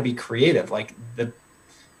we got to be creative. Like the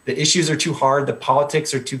issues are too hard, the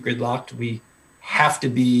politics are too gridlocked. We have to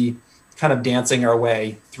be kind of dancing our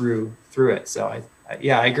way through it. So I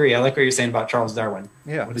agree. I like what you're saying about Charles Darwin.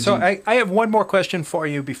 Yeah. So I have one more question for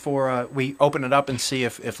you before we open it up and see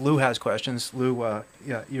if Lou has questions. Lou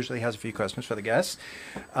usually has a few questions for the guests.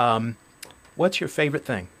 What's your favorite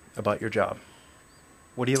thing about your job?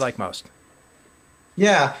 What do you like most?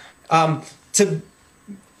 Yeah.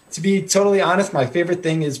 To be totally honest, my favorite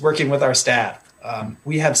thing is working with our staff.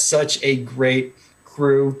 We have such a great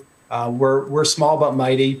crew. We're small but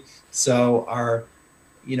mighty. So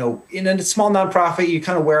in a small nonprofit, you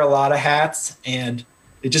kind of wear a lot of hats, and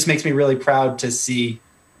it just makes me really proud to see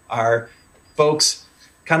our folks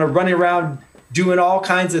kind of running around doing all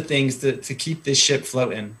kinds of things to keep this ship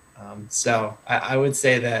floating. So I would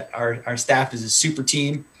say that our staff is a super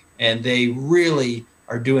team, and they really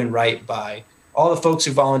are doing right by all the folks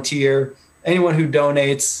who volunteer, anyone who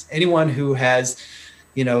donates, anyone who has,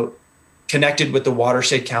 connected with the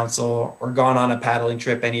Watershed Council or gone on a paddling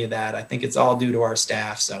trip, any of that. I think it's all due to our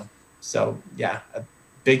staff. So yeah, a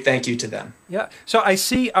big thank you to them. Yeah. So I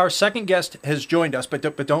see our second guest has joined us, but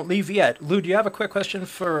don't leave yet. Lou, do you have a quick question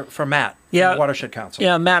for Matt? Yeah. From the Watershed Council.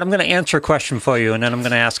 Yeah, Matt, I'm going to answer a question for you, and then I'm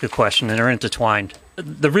going to ask a question, and they're intertwined.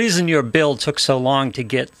 The reason your bill took so long to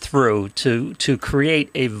get through to create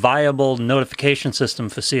a viable notification system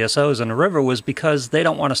for CSOs in the river was because they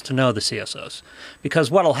don't want us to know the CSOs. Because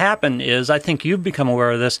what will happen is, I think you've become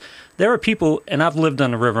aware of this, there are people, and I've lived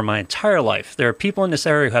on the river my entire life, there are people in this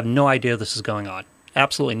area who have no idea this is going on.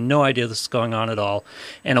 Absolutely no idea this is going on at all.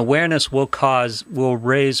 And awareness will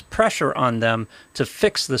raise pressure on them to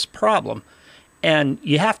fix this problem. And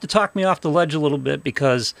you have to talk me off the ledge a little bit,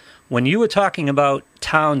 because when you were talking about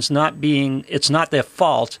towns it's not their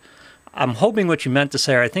fault, I'm hoping what you meant to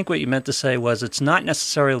say, or I think what you meant to say was it's not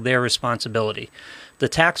necessarily their responsibility. The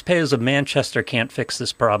taxpayers of Manchester can't fix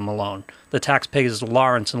this problem alone. The taxpayers of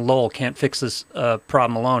Lawrence and Lowell can't fix this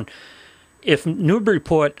problem alone. If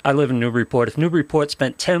Newburyport, I live in Newburyport, if Newburyport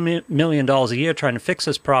spent $10 million a year trying to fix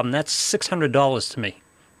this problem, that's $600 to me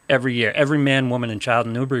every year, every man, woman, and child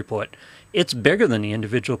in Newburyport. It's bigger than the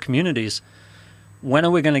individual communities. When are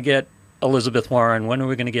we going to get Elizabeth Warren? When are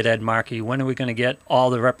we going to get Ed Markey? When are we going to get all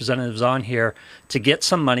the representatives on here to get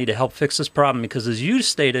some money to help fix this problem? Because as you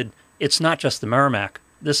stated, it's not just the Merrimack.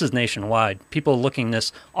 This is nationwide. People are looking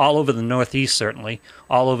this all over the Northeast, certainly,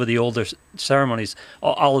 all over the older ceremonies,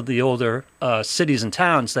 all of the older cities and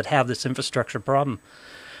towns that have this infrastructure problem.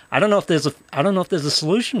 I don't know if there's a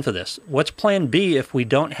solution for this. What's Plan B if we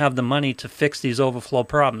don't have the money to fix these overflow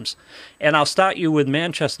problems? And I'll start you with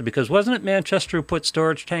Manchester, because wasn't it Manchester who put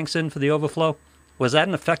storage tanks in for the overflow? Was that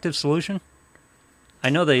an effective solution? I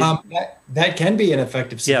know they that can be an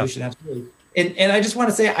effective solution, absolutely. And I just want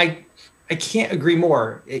to say I can't agree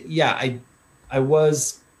more. I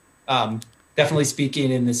was definitely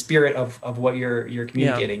speaking in the spirit of what you're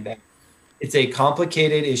communicating. That it's a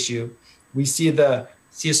complicated issue. We see the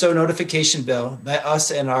CSO notification bill that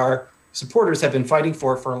us and our supporters have been fighting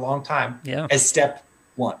for a long time as step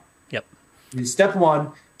one. Yep. Step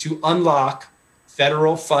one to unlock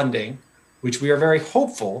federal funding, which we are very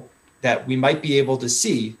hopeful that we might be able to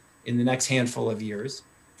see in the next handful of years,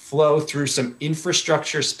 flow through some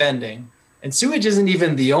infrastructure spending. And sewage isn't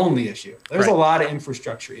even the only issue. There's a lot of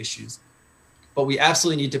infrastructure issues, but we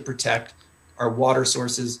absolutely need to protect our water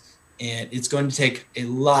sources, and it's going to take a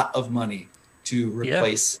lot of money to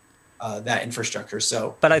replace that infrastructure.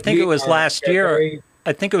 But I think it was last year.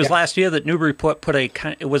 I think it was last year that Newburyport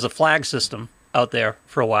it was a flag system out there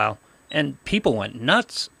for a while, and people went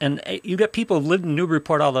nuts. And you got people who've lived in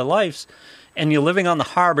Newburyport all their lives, and you're living on the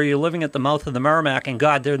harbor, you're living at the mouth of the Merrimack, and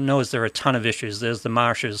God knows there are a ton of issues. There's the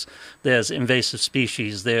marshes, there's invasive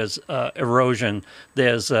species, there's erosion,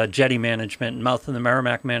 there's jetty management, mouth of the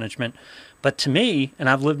Merrimack management. But to me, and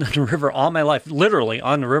I've lived on the river all my life, literally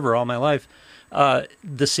on the river all my life, the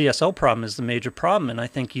CSO problem is the major problem. And I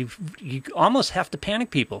think you almost have to panic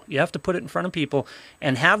people. You have to put it in front of people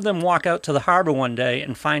and have them walk out to the harbor one day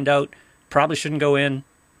and find out probably shouldn't go in.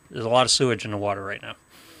 There's a lot of sewage in the water right now.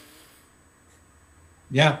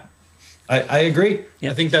 Yeah. I agree.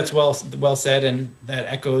 Yeah. I think that's well said, and that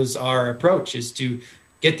echoes our approach is to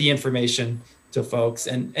get the information to folks.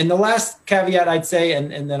 And the last caveat I'd say,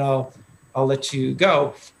 and then I'll let you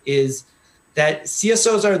go, is that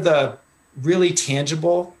CSOs are the really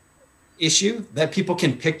tangible issue that people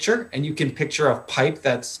can picture, and you can picture a pipe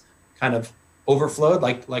that's kind of overflowed,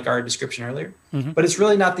 like our description earlier. Mm-hmm. But it's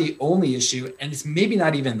really not the only issue, and it's maybe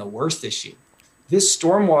not even the worst issue. This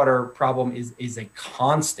stormwater problem is a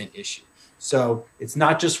constant issue. So it's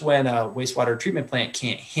not just when a wastewater treatment plant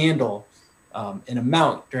can't handle an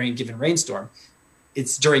amount during a given rainstorm.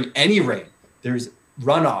 It's during any rain. There's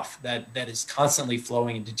runoff that is constantly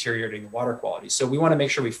flowing and deteriorating the water quality. So we want to make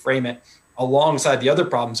sure we frame it alongside the other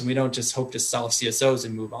problems, and we don't just hope to solve CSOs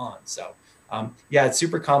and move on. So yeah, it's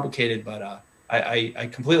super complicated, but I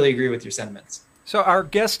completely agree with your sentiments. So our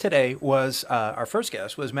guest today was, our first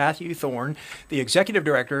guest was Matthew Thorne, the Executive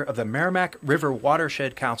Director of the Merrimack River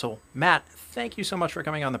Watershed Council. Matt, thank you so much for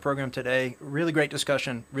coming on the program today. Really great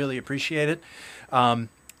discussion. Really appreciate it.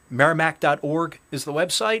 Merrimack.org is the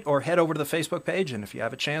website, or head over to the Facebook page. And if you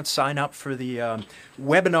have a chance, sign up for the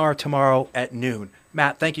webinar tomorrow at noon.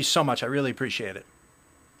 Matt, thank you so much. I really appreciate it.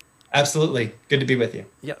 Absolutely. Good to be with you.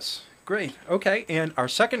 Yes. Great. Okay. And our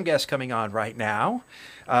second guest coming on right now,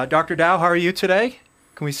 Dr. Dao, how are you today?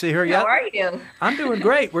 Can we see her yet? How are you? I'm doing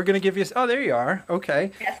great. We're going to give you, oh, there you are.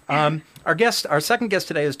 Okay. Yes. Our second guest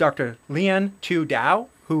today is Dr. Lien-Thu Dao,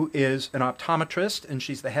 who is an optometrist, and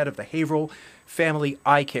she's the head of the Haverhill Family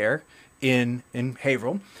Eye Care in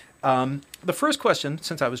Haverhill. The first question,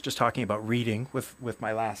 since I was just talking about reading with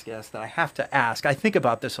my last guest, that I have to ask, I think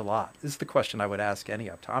about this a lot. This is the question I would ask any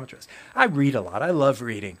optometrist. I read a lot. I love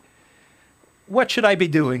reading. What should I be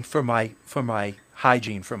doing for my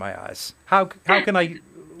hygiene for my eyes?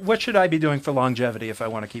 What should I be doing for longevity if I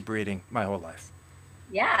want to keep reading my whole life?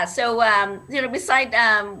 Yeah. So, beside,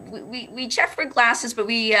 we check for glasses, but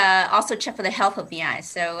we also check for the health of the eyes.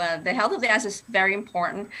 So the health of the eyes is very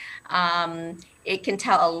important. It can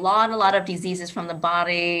tell a lot of diseases from the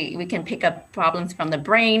body. We can pick up problems from the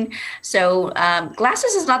brain. So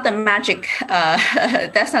glasses is not the magic.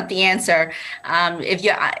 That's not the answer. If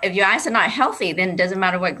your eyes are not healthy, then it doesn't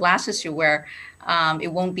matter what glasses you wear.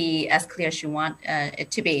 It won't be as clear as you want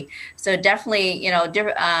it to be. So definitely,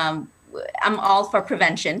 I'm all for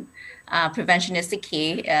prevention. Prevention is the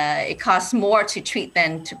key. It costs more to treat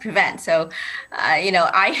than to prevent. So,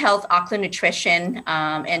 eye health, ocular nutrition,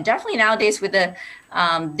 and definitely nowadays with the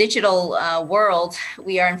digital world,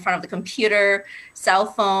 we are in front of the computer, cell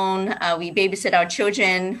phone. We babysit our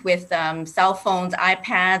children with cell phones,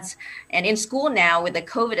 iPads, and in school now with the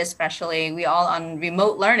COVID especially, we all on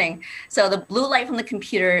remote learning. So the blue light from the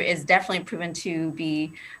computer is definitely proven to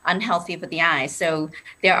be unhealthy for the eyes. So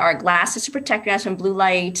there are glasses to protect your eyes from blue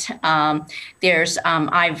light. There's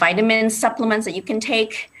eye vitamin supplements that you can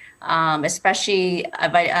take. Especially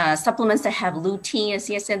supplements that have lutein and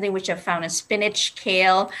zeaxanthin, which are found in spinach,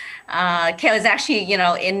 kale. Kale is actually,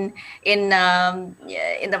 in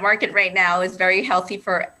the market right now, is very healthy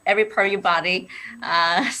for every part of your body.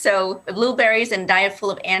 So blueberries and diet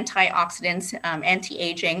full of antioxidants,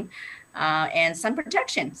 anti-aging, and sun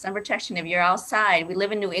protection. Sun protection. If you're outside, we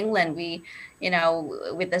live in New England.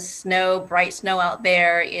 With the bright snow out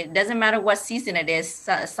there, it doesn't matter what season it is,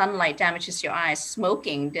 sunlight damages your eyes.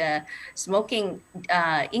 Smoking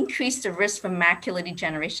increased the risk for macular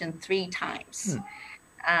degeneration 3 times.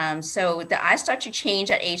 So the eyes start to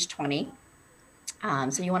change at age 20.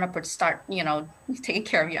 So you want to start, taking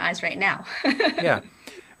care of your eyes right now. Yeah.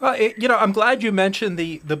 Well, I'm glad you mentioned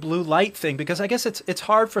the blue light thing, because I guess it's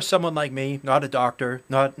hard for someone like me, not a doctor,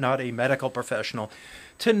 not a medical professional,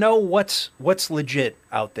 to know what's legit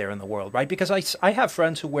out there in the world, right? Because I have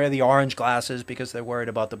friends who wear the orange glasses because they're worried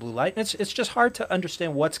about the blue light, and it's just hard to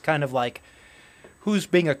understand what's kind of like who's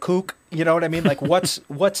being a kook, you know what I mean? Like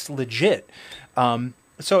what's legit.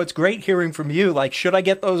 So it's great hearing from you. Like, should I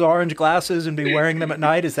get those orange glasses and be wearing them at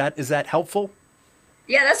night? Is that helpful?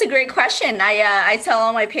 Yeah, that's a great question. I tell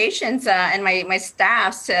all my patients and my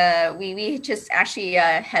staffs, we just actually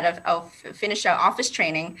finished our office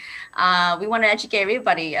training. We want to educate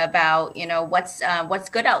everybody about, what's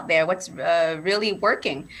good out there, what's really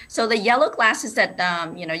working. So the yellow glasses that,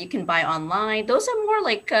 you can buy online, those are more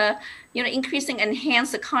like,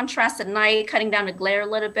 enhance the contrast at night, cutting down the glare a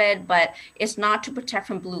little bit, but it's not to protect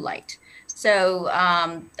from blue light. So,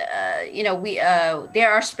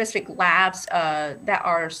 there are specific labs that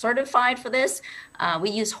are certified for this. We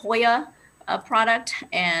use Hoya product,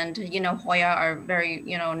 and, Hoya are very,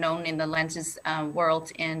 known in the lenses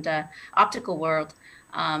world and optical world.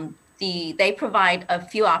 they provide a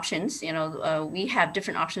few options. We have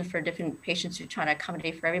different options for different patients to try to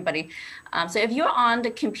accommodate for everybody. So if you're on the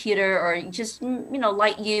computer or just,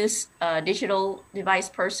 light use digital device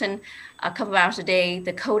person, a couple of hours a day,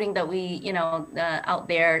 the coating that we, out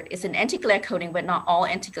there is an anti-glare coating, but not all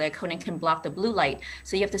anti-glare coating can block the blue light.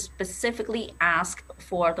 So you have to specifically ask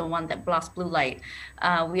for the one that blocks blue light.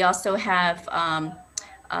 We also have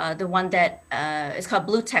the one that is called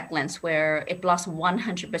Blue Tech lens, where it blocks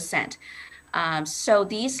 100%. So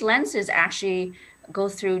these lenses actually go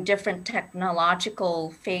through different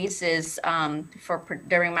technological phases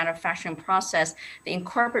during manufacturing process. They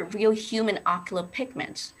incorporate real human ocular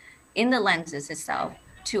pigments in the lenses itself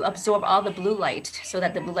to absorb all the blue light so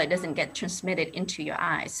that the blue light doesn't get transmitted into your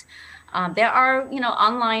eyes. There are,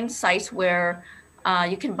 online sites where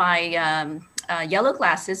you can buy yellow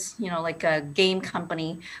glasses, like a game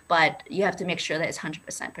company, but you have to make sure that it's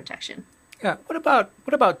 100% protection. Yeah.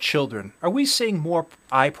 What about children? Are we seeing more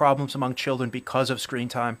eye problems among children because of screen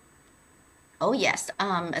time? Oh, yes.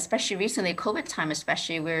 Especially recently, COVID time,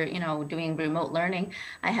 especially we're, doing remote learning.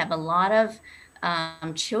 I have a lot of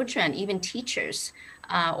children, even teachers,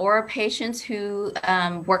 or patients who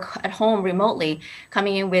work at home remotely,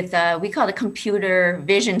 coming in with, we call it computer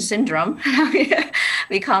vision syndrome.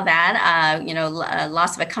 We call that,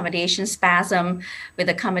 loss of accommodation, spasm with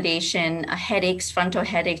accommodation, headaches, frontal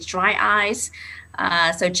headaches, dry eyes.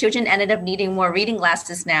 So children ended up needing more reading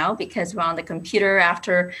glasses now because we're on the computer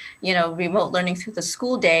after, remote learning through the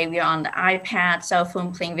school day. We're on the iPad, cell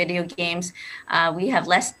phone, playing video games. We have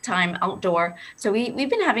less time outdoor. So we've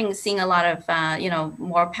been seeing a lot of,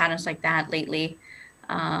 more patterns like that lately.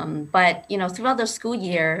 But, throughout the school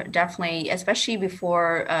year, definitely, especially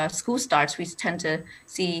before school starts, we tend to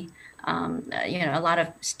see a lot of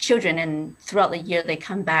children, and throughout the year they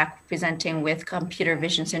come back presenting with computer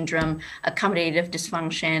vision syndrome, accommodative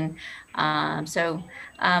dysfunction. So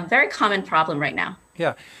very common problem right now.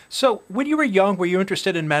 Yeah. So when you were young, were you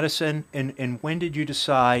interested in medicine, and when did you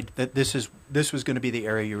decide that this was going to be the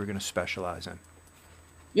area you were going to specialize in?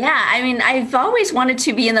 Yeah, I've always wanted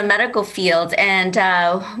to be in the medical field, and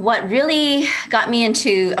what really got me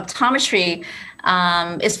into optometry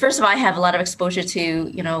is, first of all, I have a lot of exposure to,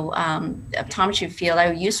 optometry field.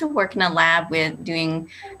 I used to work in a lab with doing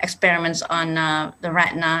experiments on the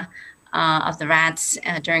retina of the rats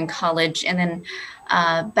during college. And then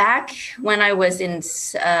back when I was in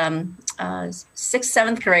sixth,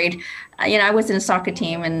 seventh grade, I was in a soccer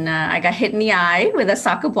team, and I got hit in the eye with a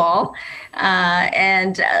soccer ball.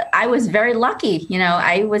 And I was very lucky.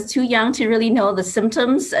 I was too young to really know the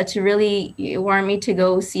symptoms to really warrant me to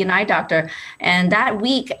go see an eye doctor. And that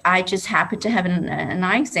week, I just happened to have an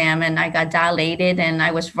eye exam, and I got dilated, and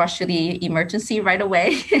I was rushed to the emergency right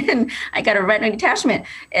away. And I got a retinal detachment.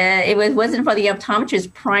 It wasn't for the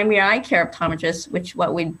optometrist, primary eye care optometrist, which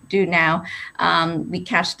what we do now. We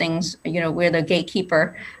catch things, we're the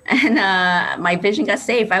gatekeeper. And my vision got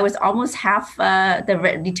saved. I was almost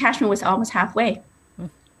the detachment was almost halfway.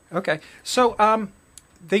 Okay. So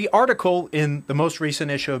the article in the most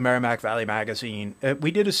recent issue of Merrimack Valley Magazine,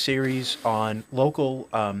 we did a series on local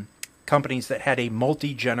companies that had a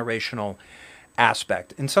multi-generational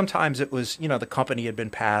aspect. And sometimes it was, the company had been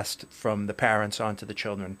passed from the parents onto the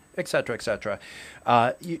children, et cetera, et cetera.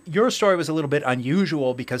 Your story was a little bit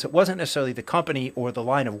unusual because it wasn't necessarily the company or the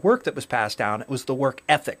line of work that was passed down. It was the work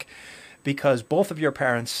ethic, because both of your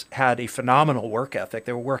parents had a phenomenal work ethic.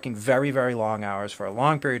 They were working very, very long hours for a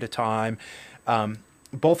long period of time.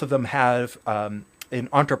 Both of them have an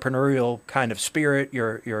entrepreneurial kind of spirit.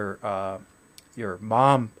 Your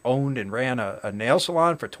mom owned and ran a nail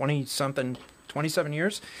salon for 27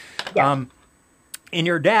 years. Yeah. And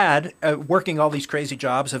your dad, working all these crazy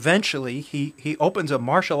jobs, eventually he opens a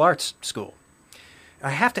martial arts school.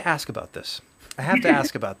 I have to ask about this.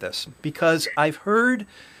 Because I've heard,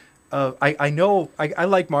 I know, I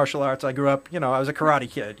like martial arts. I grew up, I was a karate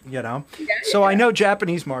kid, So I know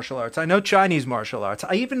Japanese martial arts. I know Chinese martial arts.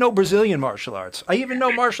 I even know Brazilian martial arts. I even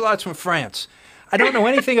know martial arts from France. I don't know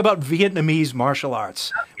anything about Vietnamese martial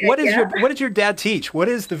arts. Okay, what did your dad teach? What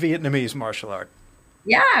is the Vietnamese martial art?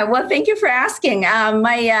 Yeah, well, thank you for asking.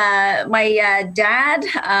 My dad,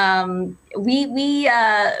 we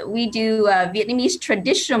do Vietnamese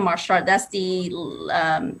traditional martial art. That's the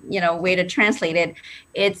way to translate it.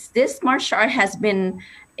 This martial art has been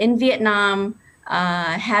in Vietnam,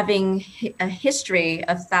 having a history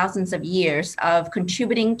of thousands of years of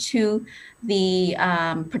contributing to the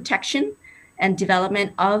protection and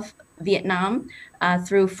development of Vietnam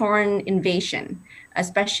through foreign invasion,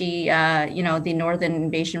 especially the northern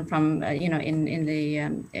invasion from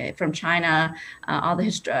from China, all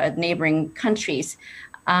the neighboring countries.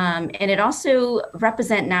 And it also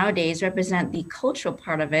represent the cultural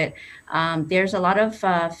part of it. There's a lot of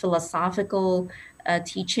philosophical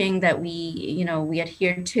teaching that we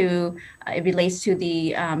adhere to. It relates to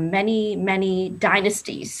the many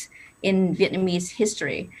dynasties in Vietnamese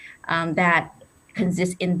history that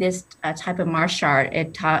consist in this type of martial art.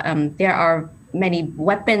 There are many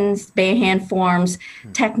weapons, bare hand forms,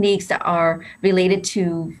 techniques that are related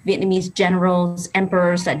to Vietnamese generals,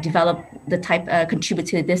 emperors that contribute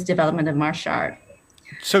to this development of martial art.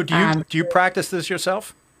 So do you practice this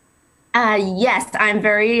yourself? Yes,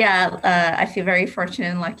 I feel very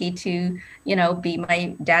fortunate and lucky to, be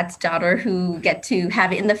my dad's daughter who get to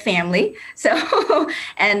have it in the family. So,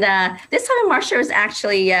 and this type of martial art is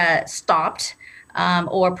actually stopped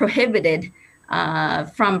or prohibited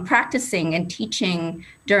from practicing and teaching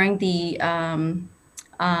during the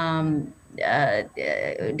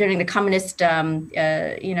communist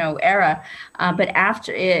era, but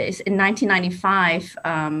after in 1995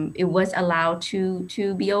 it was allowed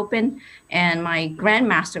to be open, and my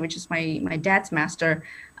grandmaster, which is my dad's master,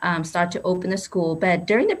 started to open the school. But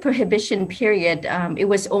during the prohibition period, it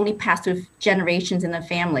was only passed through generations in the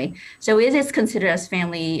family, so it is considered as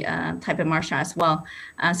family type of martial art as well.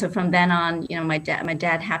 So from then on, my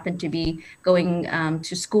dad happened to be going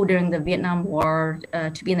to school during the Vietnam War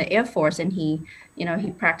to be in the Air Force, and he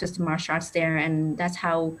practiced martial arts there, and that's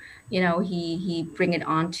how he bring it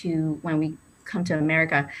on to when we come to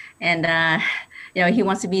America. And he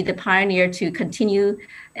wants to be the pioneer to continue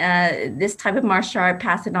this type of martial art,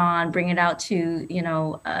 pass it on, bring it out to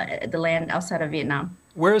the land outside of Vietnam.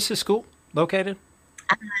 Where is the school located?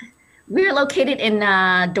 We're located in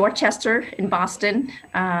Dorchester in Boston.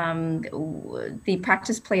 The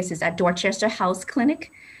practice place is at Dorchester House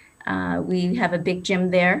Clinic. We have a big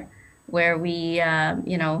gym there where we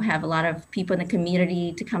have a lot of people in the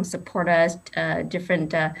community to come support us,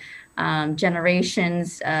 different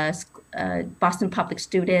generations, Boston public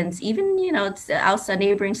students, even it's outside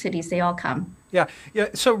neighboring cities, they all come. Yeah.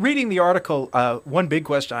 So reading the article, one big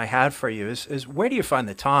question I had for you is where do you find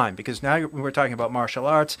the time? Because now we're talking about martial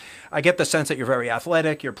arts. I get the sense that you're very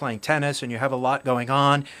athletic, you're playing tennis, and you have a lot going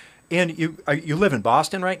on. And you live in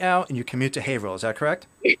Boston right now, and you commute to Haverhill. Is that correct?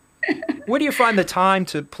 Where do you find the time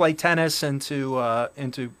to play tennis and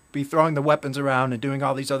to be throwing the weapons around and doing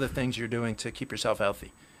all these other things you're doing to keep yourself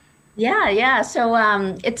healthy? Yeah. So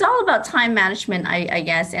it's all about time management, I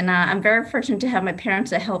guess. And I'm very fortunate to have my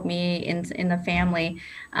parents that help me in the family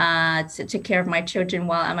to take care of my children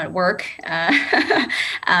while I'm at work.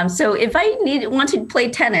 So if I want to play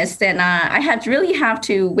tennis, then I really have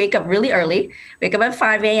to wake up really early, wake up at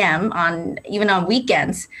 5 a.m. even on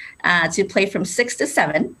weekends to play from 6 to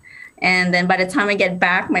 7. And then by the time I get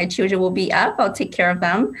back, my children will be up. I'll take care of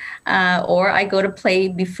them. Or I go to play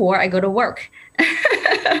before I go to work.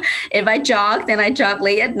 If I jog, then I jog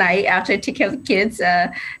late at night after I take care of the kids.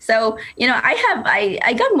 So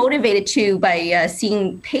I got motivated too by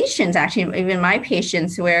seeing patients, actually, even my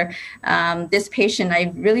patients, where this patient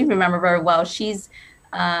I really remember very well. She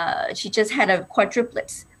just had a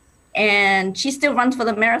quadruplets, and she still runs for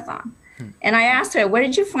the marathon. And I asked her, where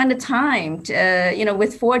did you find the time to,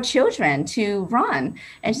 with 4 children to run?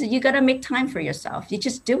 And she said, you got to make time for yourself. You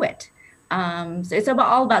just do it. So it's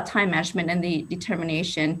all about time management and the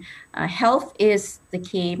determination. Health is the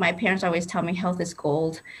key. My parents always tell me health is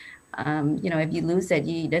gold. If you lose it,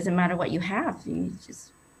 it doesn't matter what you have. You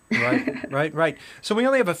just Right. So we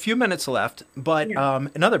only have a few minutes left, but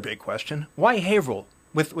another big question: why Haverhill?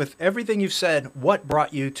 With everything you've said, what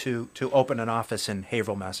brought you to open an office in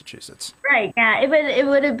Haverhill, Massachusetts? Right. Yeah. It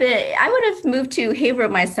would have been. I would have moved to Haverhill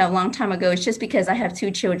myself a long time ago. It's just because I have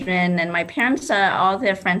 2 children, and my parents, all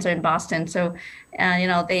their friends are in Boston, so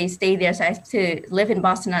they stay there. So I have to live in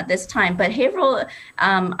Boston at this time. But Haverhill,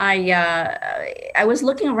 I was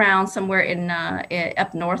looking around somewhere in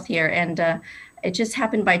up north here, and it just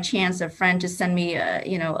happened by chance. A friend just sent me,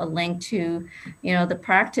 a link to, the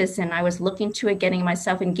practice, and I was looking to it, getting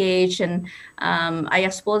myself engaged. And I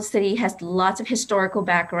explored the city, has lots of historical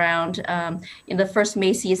background. The first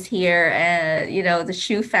Macy's here, the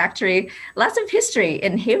shoe factory, lots of history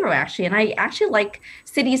in Haverhill, actually. And I actually like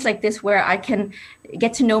cities like this where I can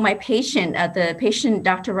get to know my patient, the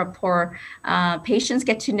patient-doctor rapport. Patients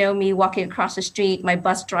get to know me walking across the street. The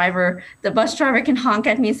bus driver can honk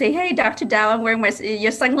at me and say, hey, Dr. Dao, I'm wearing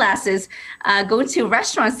your sunglasses. Going to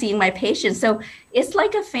restaurants, seeing my patients. So it's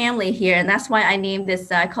like a family here. And that's why I named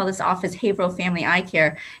this, I call this office Haverhill Family Eye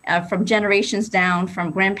Care, from generations down,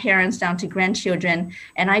 from grandparents down to grandchildren.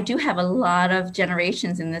 And I do have a lot of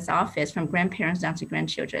generations in this office, from grandparents down to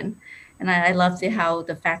grandchildren. And I love how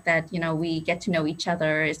the fact that, we get to know each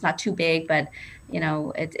other. It's not too big, but,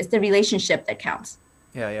 it's the relationship that counts.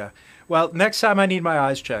 Yeah, yeah. Well, next time I need my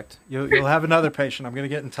eyes checked, you'll have another patient. I'm going to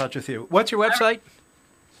get in touch with you. What's your website?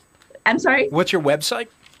 I'm sorry? What's your website?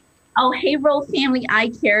 Oh,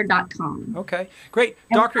 HaverhillFamilyEyeCare.com. Okay, great.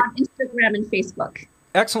 And Doctor, on Instagram and Facebook.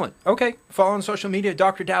 Excellent. Okay, follow on social media.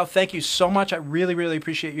 Dr. Dao, thank you so much. I really, really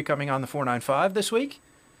appreciate you coming on the 495 this week.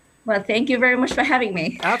 Well, thank you very much for having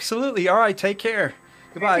me. Absolutely. All right, take care.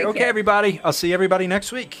 Goodbye. Take Okay, care. everybody. I'll see everybody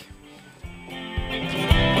next week.